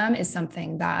need them is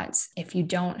something that if you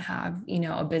don't have,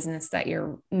 a business that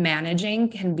you're managing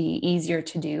can be easier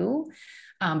to do,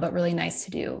 but really nice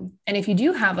to do. And if you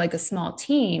do have like a small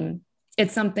team,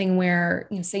 it's something where,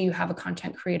 say you have a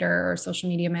content creator or social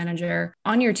media manager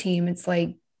on your team, it's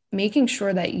like making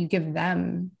sure that you give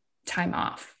them time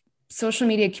off. Social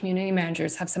media community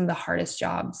managers have some of the hardest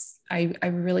jobs. I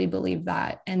really believe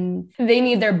that. And they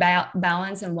need their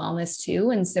balance and wellness too.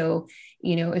 And so,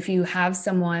 if you have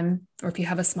someone or if you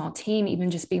have a small team, even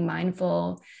just be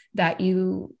mindful that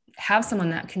you have someone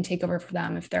that can take over for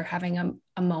them if they're having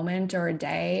a moment or a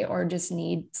day or just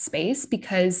need space,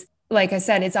 because like I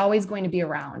said, it's always going to be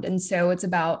around. And so it's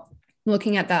about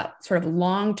looking at that sort of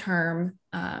long-term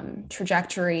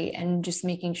trajectory and just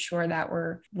making sure that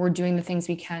we're doing the things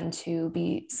we can to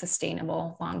be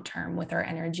sustainable long-term with our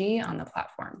energy on the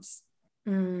platforms.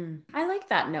 I like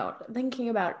that note. Thinking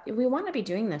about, we want to be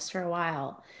doing this for a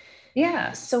while.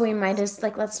 Yeah. So we might just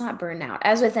like, let's not burn out,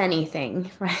 as with anything,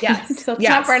 right? Yes. Let's not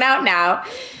Yes. burn out now.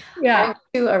 I'm Yeah.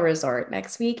 to a resort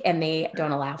next week and they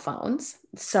don't allow phones.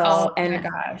 Oh So, my and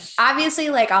gosh. obviously,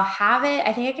 like I'll have it.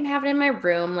 I think I can have it in my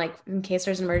room, like in case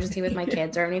there's an emergency with my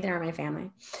kids or anything or my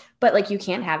family. But like you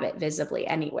can't have it visibly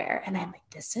anywhere. And I'm like,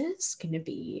 this is going to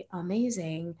be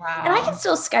amazing. And I can Wow.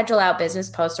 still schedule out business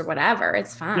posts or whatever.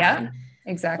 It's Yeah, fine.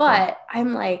 exactly. But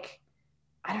I'm like,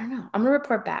 I don't know. I'm gonna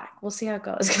report back. We'll see how it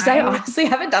goes because I I honestly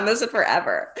haven't done this in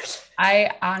forever.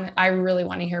 I really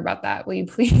want to hear about that. Will you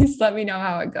please let me know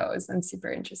how it goes? I'm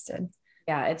super interested.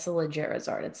 Yeah, it's a legit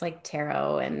resort. It's like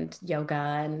tarot and yoga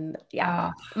and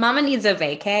yeah. Oh, Mama needs a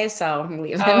vacay, so I'm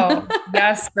leaving. oh,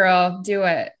 yes, girl, do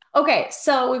it. Okay,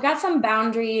 so we've got some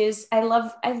boundaries.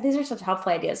 These are such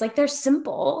helpful ideas. Like they're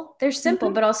simple,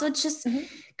 Mhm, but also it's just mhm.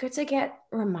 good to get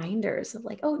reminders of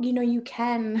like, oh, you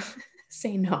can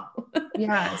say no.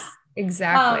 Yes,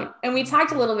 exactly. And we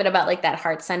talked a little bit about like that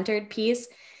heart-centered piece,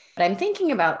 but I'm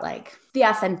thinking about like the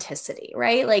authenticity,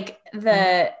 right? Like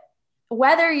Mhm,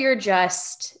 whether you're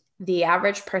just the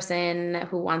average person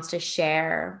who wants to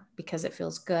share because it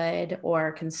feels good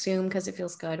or consume because it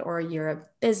feels good, or you're a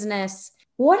business.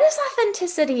 What does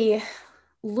authenticity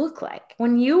look like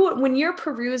when you're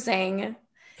perusing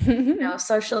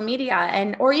social media,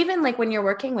 and or even like when you're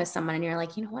working with someone and you're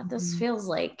like, you know what, this mhm, feels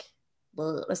like,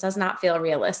 this does not feel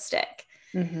realistic.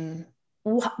 mhm,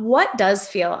 What does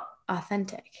feel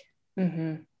authentic?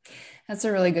 mhm. That's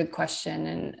a really good question.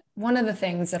 And one of the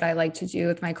things that I like to do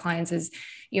with my clients is,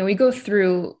 we go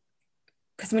through,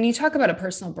 because when you talk about a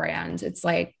personal brand, it's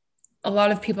like a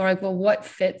lot of people are like, well, what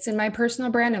fits in my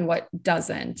personal brand and what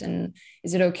doesn't? And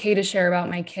is it okay to share about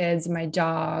my kids, my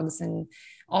dogs, and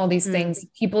all these Mm, things?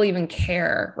 People even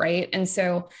care, right? And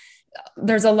so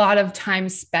there's a lot of time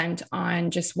spent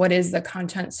on just what is the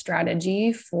content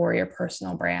strategy for your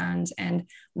personal brand and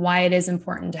why it is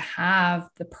important to have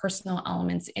the personal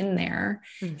elements in there,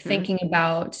 mhm. thinking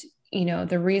about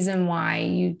the reason why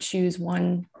you choose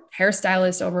one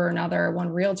hairstylist over another, one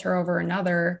realtor over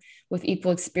another with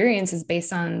equal experience is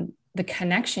based on the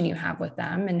connection you have with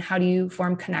them. And how do you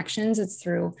form connections? It's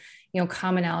through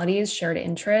commonalities, shared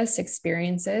interests,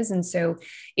 experiences. And so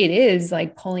it is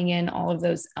like pulling in all of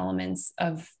those elements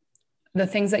of the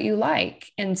things that you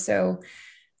like. And so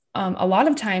a lot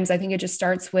of times I think it just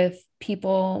starts with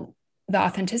people, the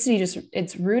authenticity, just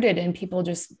it's rooted in people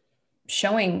just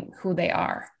showing who they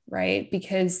are, right?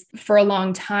 Because for a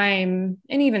long time,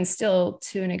 and even still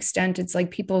to an extent, it's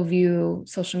like people view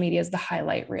social media as the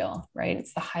highlight reel, right?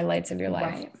 It's the highlights of your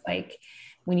life. Right. It's like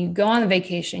when you go on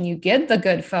vacation, you get the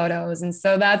good photos. And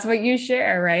so that's what you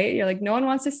share, right? You're like, no one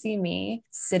wants to see me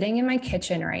sitting in my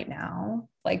kitchen right now,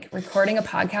 like recording a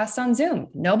podcast on Zoom.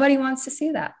 Nobody wants to see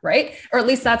that, right? Or at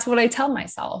least that's what I tell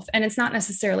myself. And it's not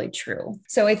necessarily true.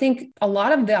 So I think a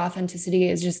lot of the authenticity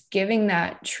is just giving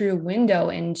that true window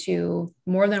into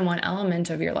more than one element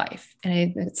of your life.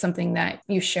 And it's something that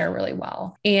you share really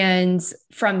well. And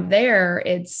from there,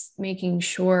 it's making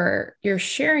sure you're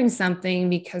sharing something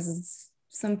because it's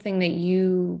something that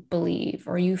you believe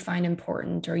or you find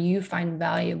important or you find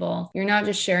valuable. You're not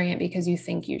just sharing it because you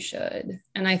think you should.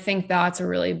 And I think that's a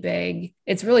really big,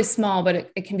 it's really small,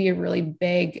 but it can be a really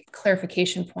big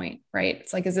clarification point, right?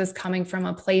 It's like, is this coming from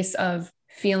a place of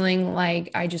feeling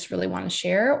like I just really want to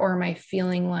share, or am I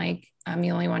feeling like I'm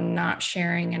the only one not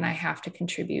sharing and I have to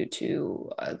contribute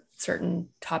to a certain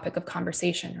topic of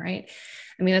conversation, right?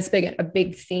 I mean, that's a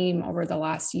big theme over the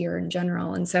last year in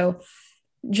general. And so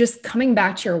just coming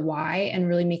back to your why and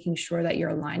really making sure that you're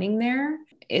aligning there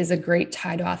is a great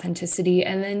tie to authenticity.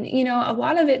 And then, a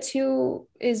lot of it too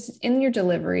is in your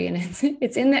delivery, and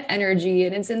it's in the energy,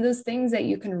 and it's in those things that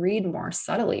you can read more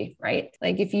subtly, right?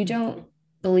 Like if you don't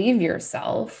believe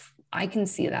yourself, I can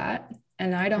see that.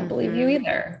 And I don't believe you Mm-hmm.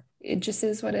 either. It just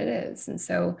is what it is. And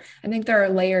so I think there are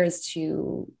layers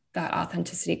to that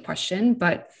authenticity question,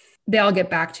 but they all get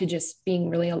back to just being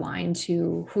really aligned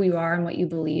to who you are and what you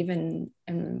believe and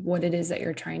what it is that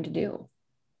you're trying to do.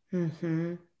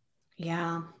 Mm-hmm.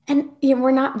 Yeah. And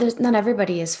not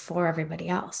everybody is for everybody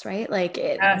else, right? Like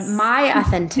Yes. my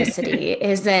authenticity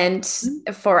isn't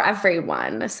for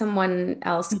everyone. Someone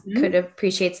else could Mhm.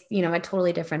 appreciate, a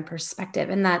totally different perspective.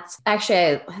 And that's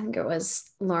actually, I think it was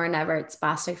Lauren Everett's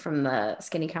Bostic from the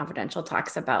Skinny Confidential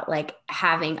talks about like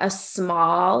having a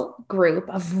small group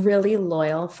of really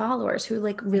loyal followers who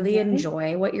like really Mhm.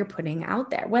 enjoy what you're putting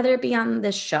out there, whether it be on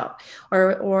this show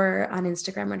or on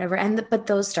Instagram or whatever. But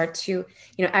those start to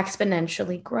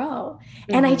exponentially grow.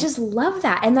 And I Mhm. just love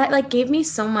that. And that like gave me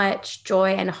so much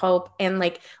joy and hope and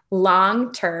like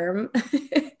long term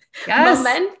Yes.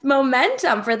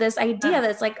 momentum for this idea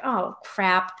that's like, oh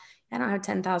crap, I don't have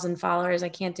 10,000 followers. I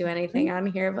can't do anything on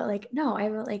here. But like, no, I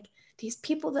have like these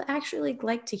people that actually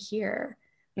like to hear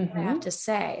what I have to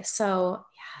say. So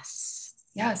yes.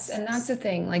 Yes. And that's the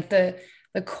thing, like the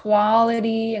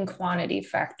quality and quantity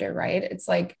factor, right? It's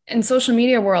like in social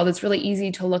media world, it's really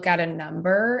easy to look at a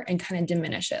number and kind of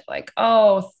diminish it. Like,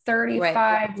 oh,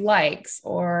 35 likes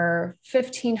or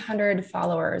 1,500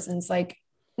 followers. And it's like,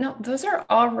 no, those are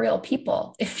all real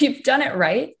people. If you've done it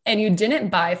right and you didn't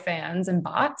buy fans and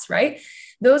bots, right?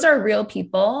 Those are real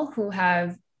people who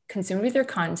have consumed with your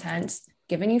content,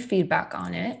 given you feedback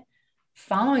on it,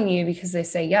 following you because they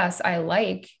say, yes, I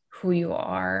like who you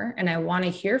are and I want to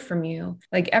hear from you.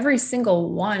 Like every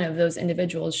single one of those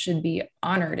individuals should be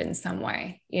honored in some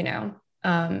way, you know?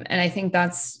 And I think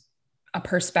that's a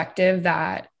perspective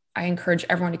that I encourage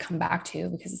everyone to come back to,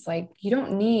 because it's like, you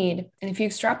don't need, and if you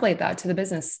extrapolate that to the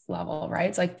business level, right?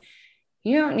 It's like,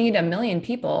 you don't need 1 million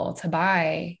people to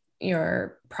buy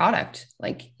your product.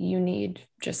 Like you need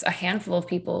just a handful of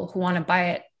people who want to buy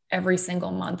it every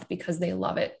single month because they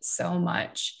love it so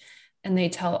much. And they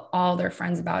tell all their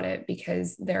friends about it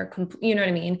because they're, you know what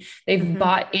I mean? They've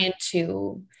bought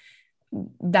into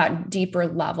that deeper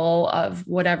level of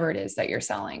whatever it is that you're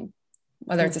selling,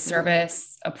 whether it's a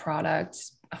service, a product,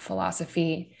 a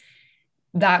philosophy.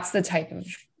 That's the type of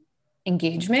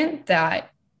engagement that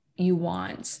you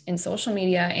want in social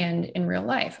media and in real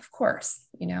life, of course,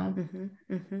 you know?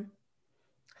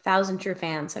 1,000 True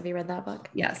Fans. Have you read that book?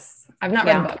 Yes. I've not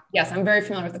read the book. Yes. I'm very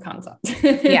familiar with the concept.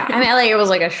 Yeah. I mean, like it was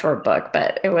like a short book,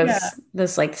 but it was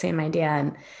this like same idea.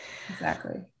 And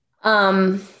exactly.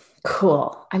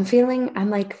 Cool. I'm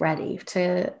like ready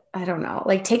to, I don't know,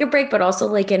 like take a break, but also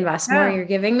like invest more. You're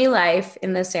giving me life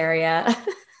in this area.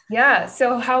 Yeah.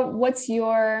 So what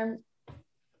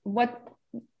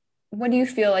do you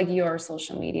feel like your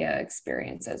social media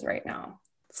experience is right now?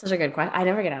 Such a good question. I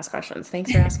never get asked questions. Thanks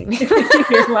for asking me.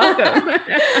 You're welcome.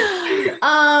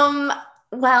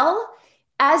 Well,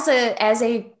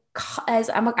 I'd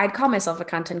call myself a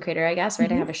content creator, I guess,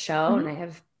 right? I have a show and I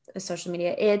have a social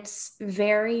media. It's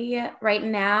very, right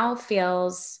now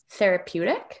feels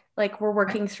therapeutic. Like we're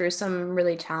working through some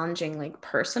really challenging, like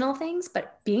personal things,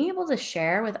 but being able to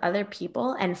share with other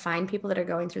people and find people that are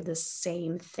going through the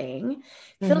same thing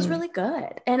feels really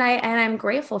good. And I'm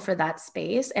grateful for that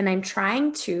space. And I'm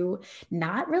trying to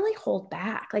not really hold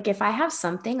back. Like if I have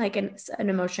something like an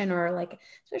emotion or like,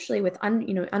 especially with,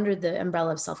 under the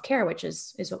umbrella of self-care, which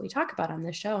is what we talk about on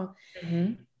this show.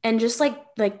 And just like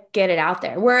get it out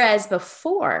there. Whereas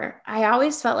before I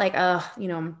always felt like,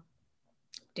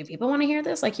 do people want to hear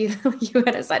this? Like you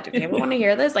had said, do people want to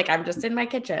hear this? Like, I'm just in my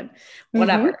kitchen,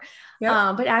 whatever.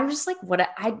 But I'm just like,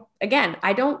 I guess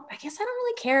I don't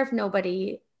really care if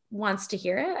nobody wants to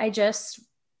hear it. I just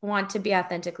want to be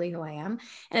authentically who I am.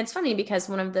 And it's funny because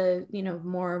one of the,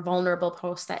 more vulnerable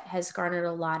posts that has garnered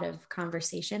a lot of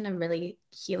conversation, a really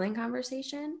healing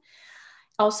conversation,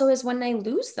 also is when I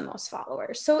lose the most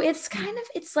followers. So it's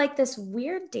it's like this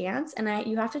weird dance. And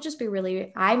you have to just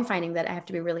be I'm finding that I have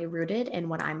to be really rooted in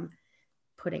what I'm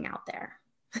putting out there.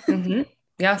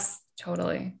 Yes,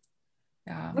 totally.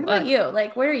 Yeah. What about you?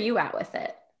 Like, where are you at with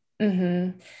it?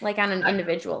 Like on an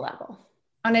individual level?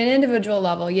 On an individual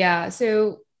level. Yeah.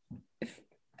 So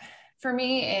for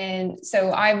me, and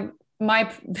so I'm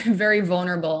my very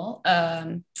vulnerable,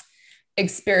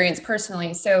 experience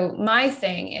personally. So my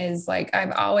thing is like,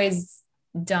 I've always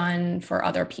done for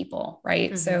other people,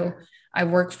 right? So I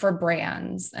worked for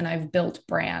brands and I've built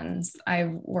brands.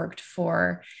 I've worked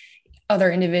for other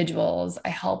individuals. I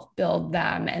help build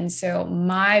them. And so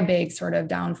my big sort of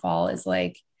downfall is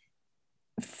like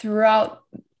throughout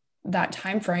that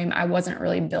time frame, I wasn't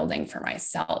really building for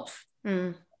myself.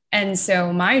 And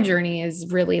so my journey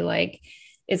is really like,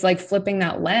 it's like flipping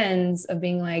that lens of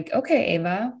being like, okay,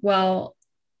 Ava, well,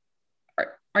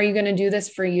 are you going to do this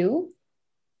for you?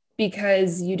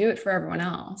 Because you do it for everyone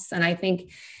else. And I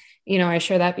think, I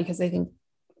share that because I think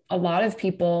a lot of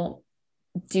people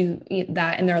do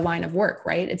that in their line of work,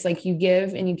 right? It's like you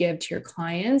give to your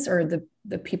clients or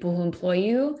the people who employ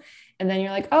you. And then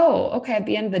you're like, oh, okay, at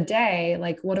the end of the day,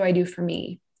 like, what do I do for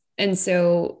me? And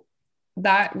so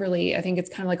that really, I think it's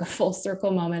kind of like a full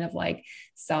circle moment of like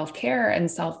self-care and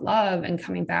self-love and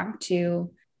coming back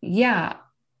to, yeah,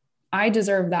 I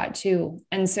deserve that too.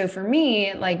 And so for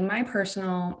me, like my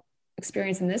personal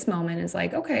experience in this moment is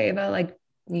like, okay, but like,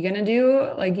 you gonna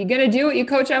do what you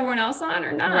coach everyone else on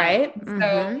or not? Right.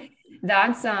 So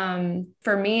that's,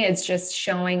 for me, it's just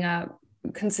showing up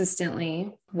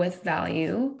consistently with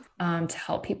value, to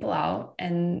help people out.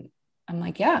 And I'm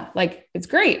like, yeah, like it's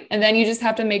great. And then you just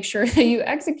have to make sure that you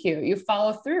execute, you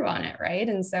follow through on it. Right.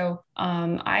 And so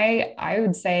I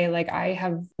would say like I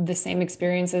have the same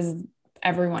experience as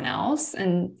everyone else.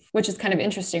 And which is kind of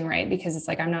interesting, right? Because it's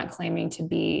like I'm not claiming to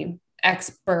be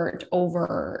expert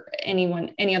over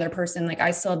any other person. Like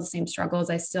I still have the same struggles.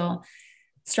 I still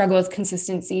struggle with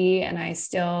consistency, and I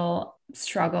still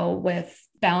struggle with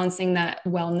balancing that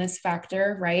wellness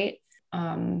factor, right?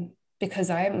 Because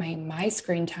my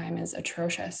screen time is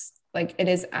atrocious. Like it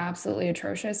is absolutely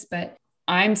atrocious, but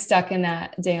I'm stuck in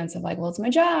that dance of like, well, it's my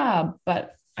job,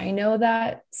 but I know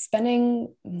that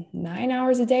spending 9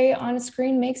 hours a day on a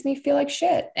screen makes me feel like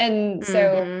shit. And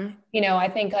so, I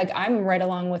think like I'm right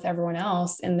along with everyone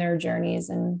else in their journeys.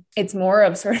 And it's more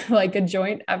of sort of like a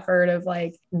joint effort of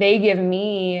like, they give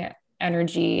me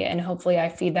energy and hopefully I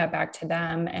feed that back to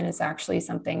them. And it's actually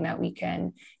something that we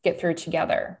can get through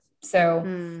together.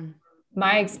 So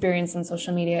my experience on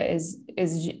social media is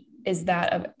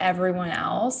that of everyone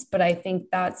else. But I think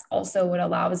that's also what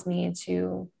allows me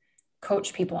to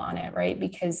coach people on it, right?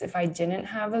 Because if I didn't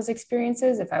have those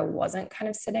experiences, if I wasn't kind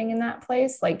of sitting in that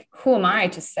place, like who am I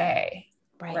to say?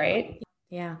 Right.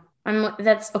 Yeah.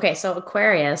 That's okay. So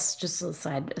Aquarius, just a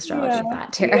side astrology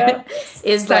fact here,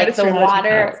 is like the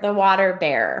water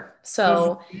bearer.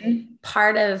 So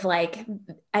part of like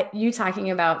you talking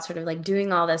about sort of like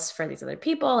doing all this for these other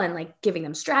people and like giving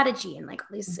them strategy and like all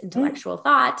these intellectual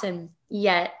thought, and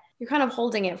yet you're kind of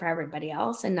holding it for everybody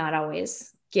else and not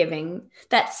always giving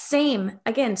that same,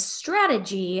 again,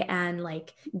 strategy and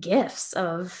like gifts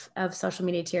of social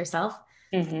media to yourself.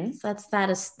 So that's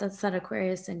that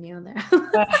Aquarius in you there.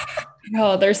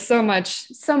 Oh, there's so much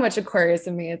Aquarius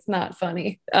in me. It's not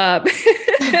funny. So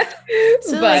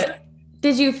but like,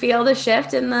 did you feel the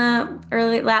shift in the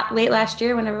late last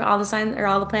year whenever all the signs or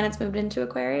all the planets moved into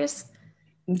Aquarius?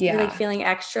 Yeah. You're like feeling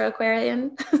extra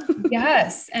Aquarian?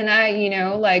 Yes. And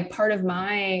I, like part of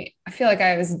I feel like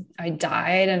I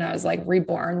died and I was like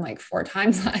reborn like 4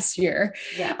 times last year.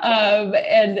 Yeah.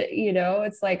 And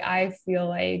it's like, I feel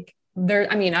like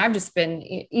I've just been,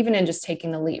 even in just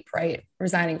taking the leap, right?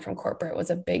 Resigning from corporate was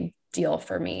a big deal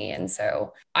for me. And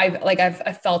so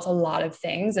I've felt a lot of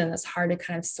things, and it's hard to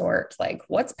kind of sort like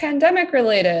what's pandemic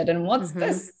related and what's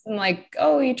this, and like,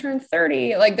 oh, you turned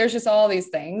 30. Like there's just all these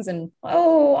things, and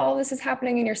oh, all this is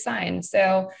happening in your sign.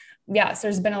 So yes,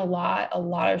 there's been a lot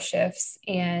of shifts,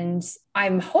 and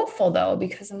I'm hopeful though,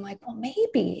 because I'm like, well,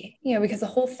 maybe, because the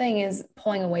whole thing is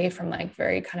pulling away from like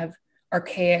very kind of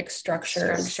archaic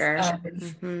structures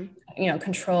of,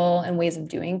 control and ways of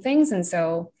doing things. And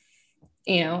so,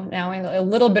 now a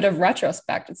little bit of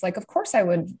retrospect, it's like, of course I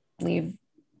would leave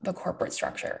the corporate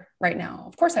structure right now.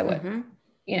 Of course I would,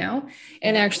 and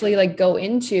actually like go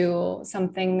into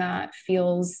something that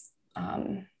feels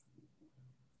like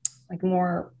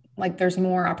more like there's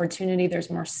more opportunity, there's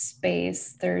more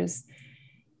space, there's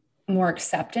more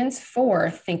acceptance for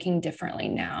thinking differently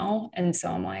now. And so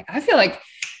I'm like, I feel like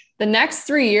the next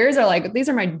 3 years are like, these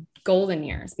are my golden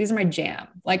years. These are my jam.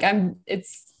 Like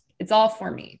it's all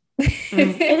for me.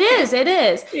 It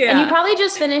is. Yeah. And you probably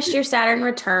just finished your Saturn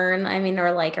return.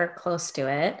 Or close to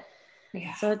it.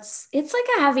 Yeah. So it's like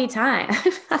a heavy time.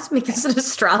 That's to make this an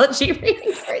astrology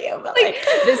reading for you. But like,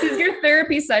 this is your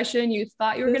therapy session. You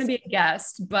thought you were going to be a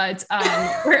guest, but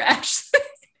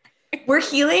we're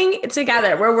healing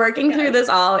together. We're working through this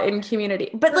all in community.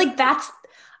 But like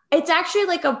it's actually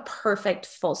like a perfect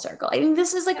full circle. I mean,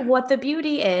 this is like what the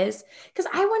beauty is, because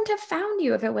I wouldn't have found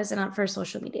you if it wasn't for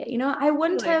social media. I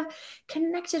wouldn't have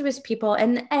connected with people.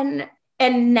 And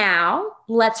now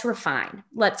let's refine.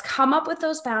 Let's come up with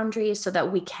those boundaries so that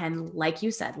we can, like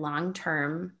you said,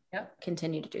 long-term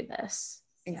continue to do this.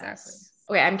 Exactly. Yes.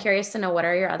 Okay, I'm curious to know, what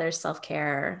are your other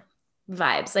self-care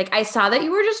vibes? Like I saw that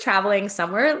you were just traveling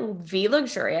somewhere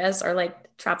luxurious or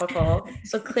like tropical.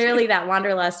 So clearly that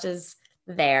wanderlust is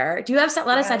there. Do you have a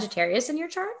lot of Sagittarius in your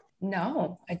chart?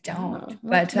 No, I don't.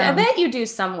 But I bet you do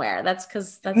somewhere. That's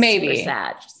because that's maybe super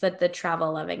Sag, just that the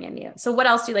travel loving in you. So what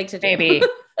else do you like to do? Maybe.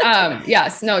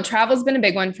 Yes, no, travel's been a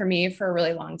big one for me for a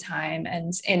really long time.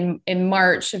 And in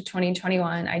March of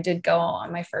 2021, I did go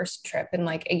on my first trip in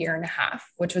like a year and a half,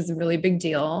 which was a really big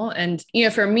deal. And,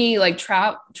 for me, like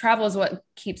travel is what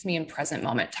keeps me in present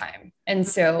moment time. And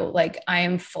so like, I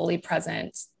am fully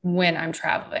present when I'm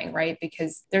traveling, right?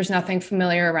 Because there's nothing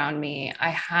familiar around me. I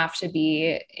have to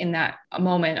be in that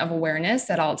moment of awareness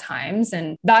at all times.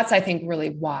 And that's, I think, really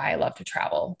why I love to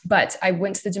travel. But I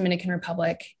went to the Dominican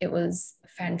Republic. It was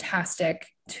fantastic.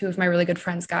 2 of my really good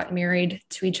friends got married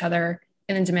to each other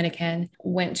in the Dominican,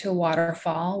 went to a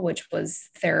waterfall, which was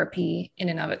therapy in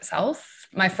and of itself.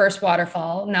 My first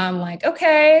waterfall. Now I'm like,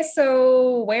 okay,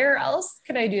 so where else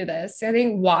could I do this? I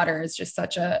think water is just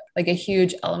such a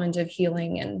huge element of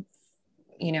healing. And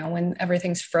when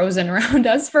everything's frozen around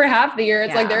us for half the year,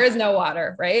 it's like there is no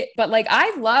water, right? But like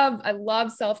I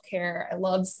love self-care. I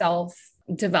love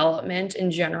self-development in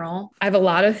general. I have a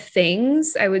lot of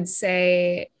things. I would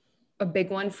say a big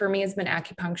one for me has been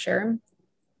acupuncture.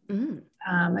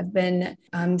 I've been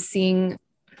seeing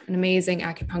an amazing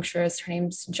acupuncturist. Her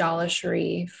name's Jala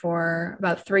Shri for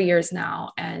about 3 years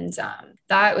now. And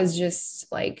that was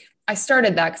just like, I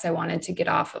started that because I wanted to get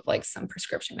off of like some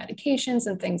prescription medications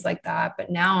and things like that. But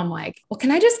now I'm like, well,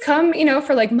 can I just come,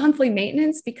 for like monthly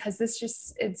maintenance? Because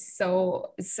it's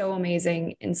so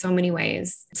amazing in so many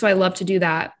ways. So I love to do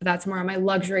that. That's more on my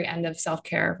luxury end of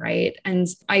self-care, right? And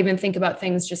I even think about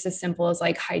things just as simple as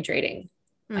like hydrating,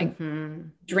 like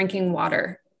drinking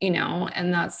water,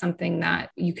 and that's something that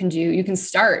you can do. You can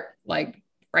start like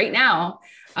right now.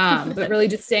 But really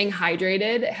just staying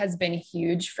hydrated has been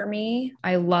huge for me.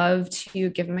 I love to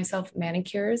give myself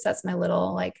manicures. That's my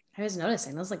little I was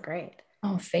noticing those look great.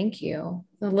 Oh, thank you.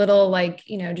 The little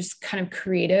just kind of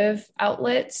creative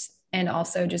outlets. And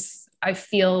also just, I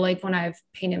feel like when I've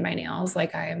painted my nails,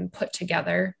 like I am put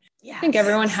together. Yes. I think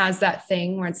everyone has that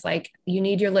thing where it's like, you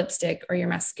need your lipstick or your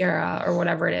mascara or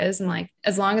whatever it is. And like,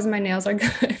 as long as my nails are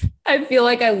good, I feel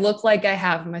like I look like I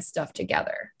have my stuff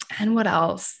together. And what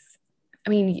else? I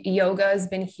mean, yoga has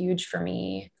been huge for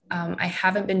me. I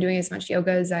haven't been doing as much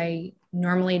yoga as I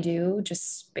normally do,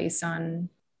 just based on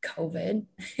COVID.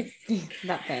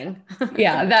 That thing.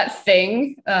 Yeah, that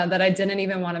thing that I didn't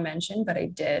even want to mention, but I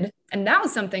did. And that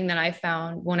was something that I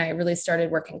found when I really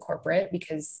started working corporate,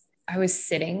 because I was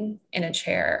sitting in a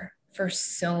chair for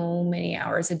so many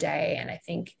hours a day. And I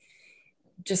think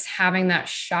just having that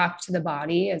shock to the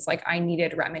body is like, I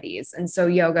needed remedies. And so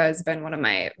yoga has been one of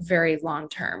my very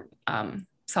long-term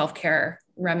self-care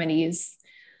remedies.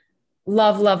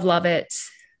 Love it.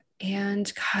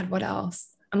 And God, what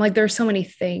else? I'm like, there's so many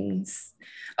things.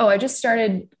 Oh, I just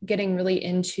started getting really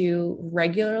into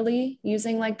regularly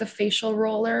using like the facial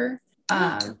roller.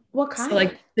 What kind? So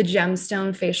like the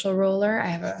gemstone facial roller. I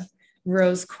have a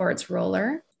rose quartz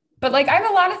roller. But like, I have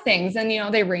a lot of things, and,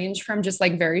 they range from just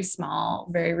like very small,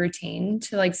 very routine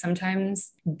to like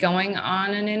sometimes going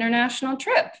on an international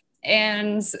trip.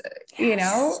 And,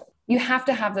 Yes. You have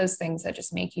to have those things that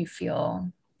just make you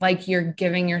feel like you're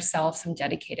giving yourself some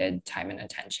dedicated time and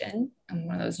attention. I'm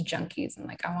one of those junkies. And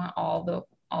like, I want all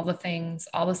the things,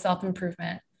 all the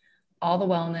self-improvement, all the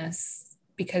wellness,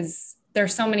 because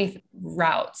there's so many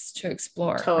routes to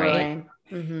explore. Totally. Right?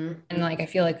 Mm-hmm. And like, I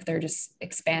feel like they're just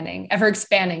ever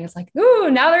expanding. It's like,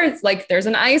 ooh, now there's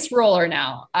an ice roller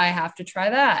now. I have to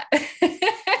try that.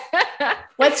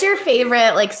 What's your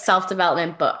favorite like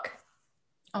self-development book?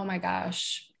 Oh my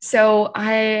gosh. So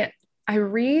I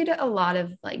read a lot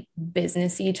of like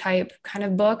businessy type kind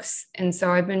of books. And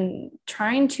so I've been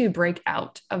trying to break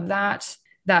out of that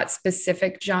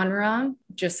specific genre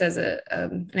just as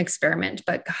an experiment.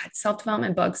 But God,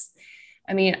 self-development books.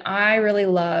 I mean, I really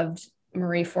loved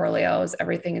Marie Forleo's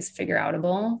Everything is Figure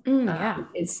Outable. Yeah.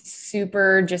 It's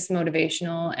super just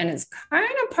motivational, and it's kind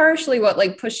of partially what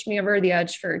like pushed me over the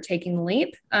edge for taking the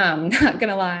leap. Not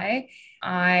gonna lie.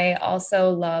 I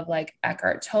also love like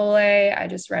Eckhart Tolle. I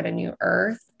just read A New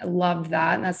Earth. I loved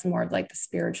that. And that's more of like the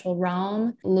spiritual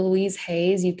realm. Louise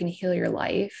Hay's You Can Heal Your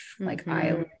Life. Like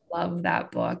I love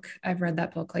that book. I've read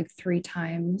that book like 3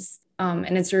 times.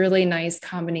 And it's a really nice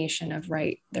combination of,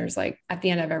 there's like at the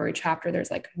end of every chapter,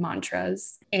 there's like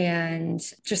mantras and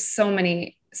just so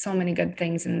many good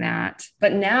things in that.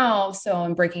 But now, so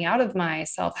I'm breaking out of my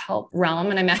self-help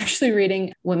realm, and I'm actually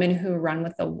reading Women Who Run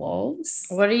with the Wolves.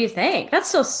 What do you think? That's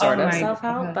still sort of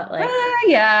self-help, but like,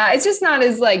 yeah, it's just not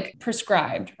as like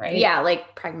prescribed, right? Yeah.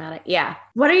 Like pragmatic. Yeah.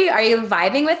 Are you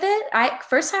vibing with it?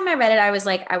 First time I read it, I was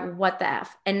like, what the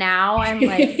F? And now I'm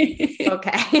like,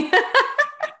 okay.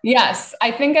 Yes.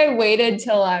 I think I waited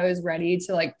till I was ready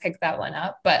to like pick that one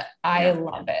up, but I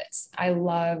love it. I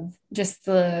love just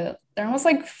they're almost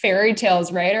like fairy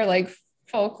tales, right? Or like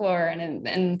folklore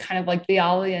and kind of like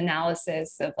all the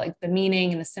analysis of like the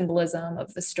meaning and the symbolism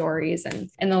of the stories and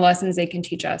the lessons they can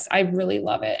teach us. I really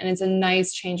love it. And it's a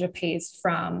nice change of pace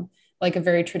from like a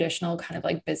very traditional kind of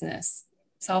like business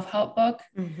self-help book.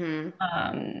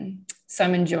 So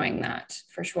I'm enjoying that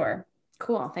for sure.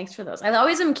 Cool. Thanks for those. I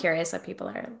always am curious what people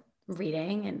are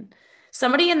reading, and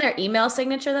somebody in their email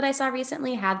signature that I saw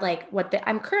recently had like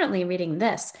I'm currently reading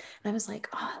this. And I was like,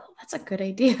 oh, that's a good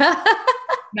idea.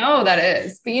 No, that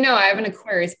is. But I have an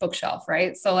Aquarius bookshelf,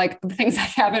 right? So like the things I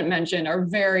haven't mentioned are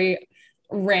very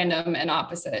random and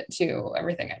opposite to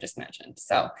everything I just mentioned.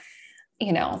 So,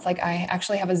 it's like I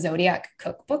actually have a zodiac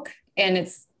cookbook, and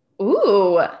it's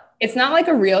not like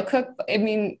a real cookbook. I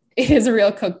mean, it is a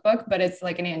real cookbook, but it's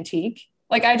like an antique.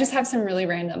 Like I just have some really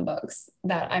random books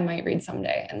that I might read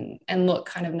someday and look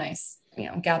kind of nice,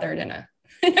 gathered in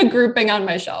a grouping on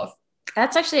my shelf.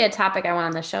 That's actually a topic I want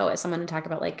on the show, is someone to talk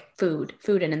about like food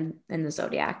in the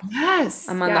zodiac. Yes.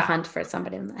 I'm on the hunt for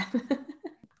somebody in that.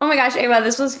 Oh my gosh, Ava,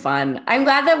 this was fun. I'm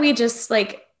glad that we just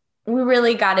we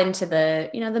really got into the,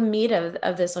 the meat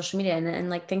of the social media, and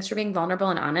like, thanks for being vulnerable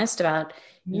and honest about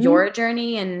your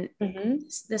journey. And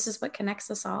this is what connects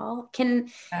us all.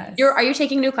 Are you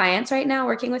taking new clients right now,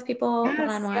 working with people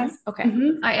one-on-one? Yes. Okay.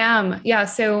 I am. Yeah.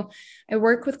 So I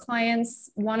work with clients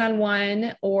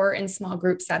one-on-one or in small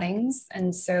group settings.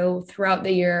 And so throughout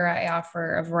the year, I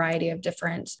offer a variety of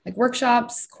different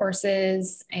workshops,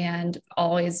 courses, and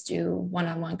always do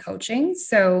one-on-one coaching.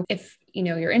 So if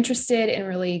you're interested in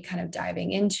really kind of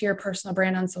diving into your personal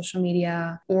brand on social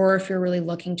media, or if you're really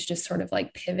looking to just sort of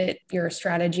pivot your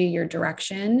strategy, your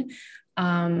direction,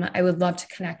 I would love to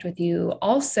connect with you.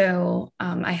 Also,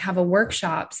 I have a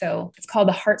workshop. So it's called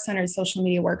the Heart-Centered Social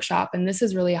Media Workshop. And this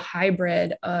is really a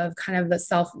hybrid of kind of the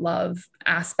self-love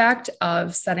aspect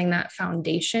of setting that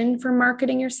foundation for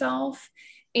marketing yourself,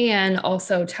 and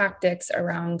also tactics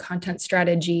around content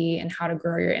strategy and how to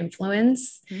grow your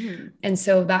influence. And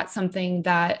so that's something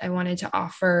that I wanted to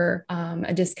offer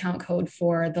a discount code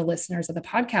for the listeners of the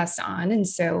podcast on. And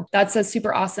so that's a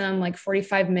super awesome,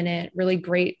 45-minute, really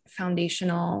great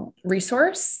foundational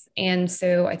resource. And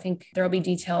so I think there'll be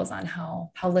details on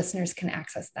how listeners can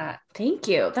access that. Thank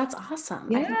you. That's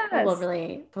awesome. Yes. I think people will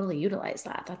really totally utilize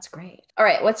that. That's great. All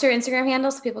right. What's your Instagram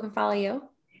handle so people can follow you?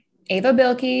 Ava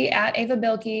Bilke, at Ava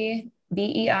Bilke,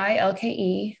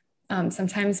 Beilke.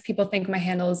 Sometimes people think my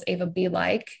handle is Ava Be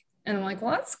Like, and I'm like,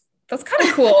 well, that's kind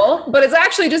of cool, but it's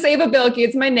actually just Ava Bilke.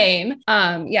 It's my name.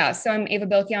 So I'm Ava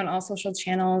Bilke on all social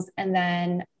channels, and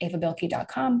then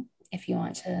avabilke.com if you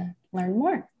want to learn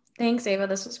more. Thanks, Ava.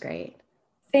 This was great.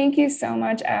 Thank you so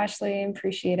much, Ashley.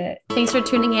 Appreciate it. Thanks for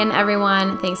tuning in,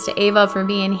 everyone. Thanks to Ava for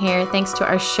being here. Thanks to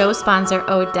our show sponsor,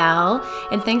 Odell.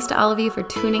 And thanks to all of you for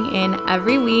tuning in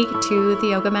every week to the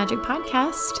Yoga Magic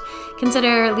Podcast.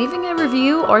 Consider leaving a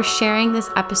review or sharing this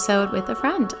episode with a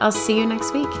friend. I'll see you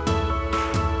next week.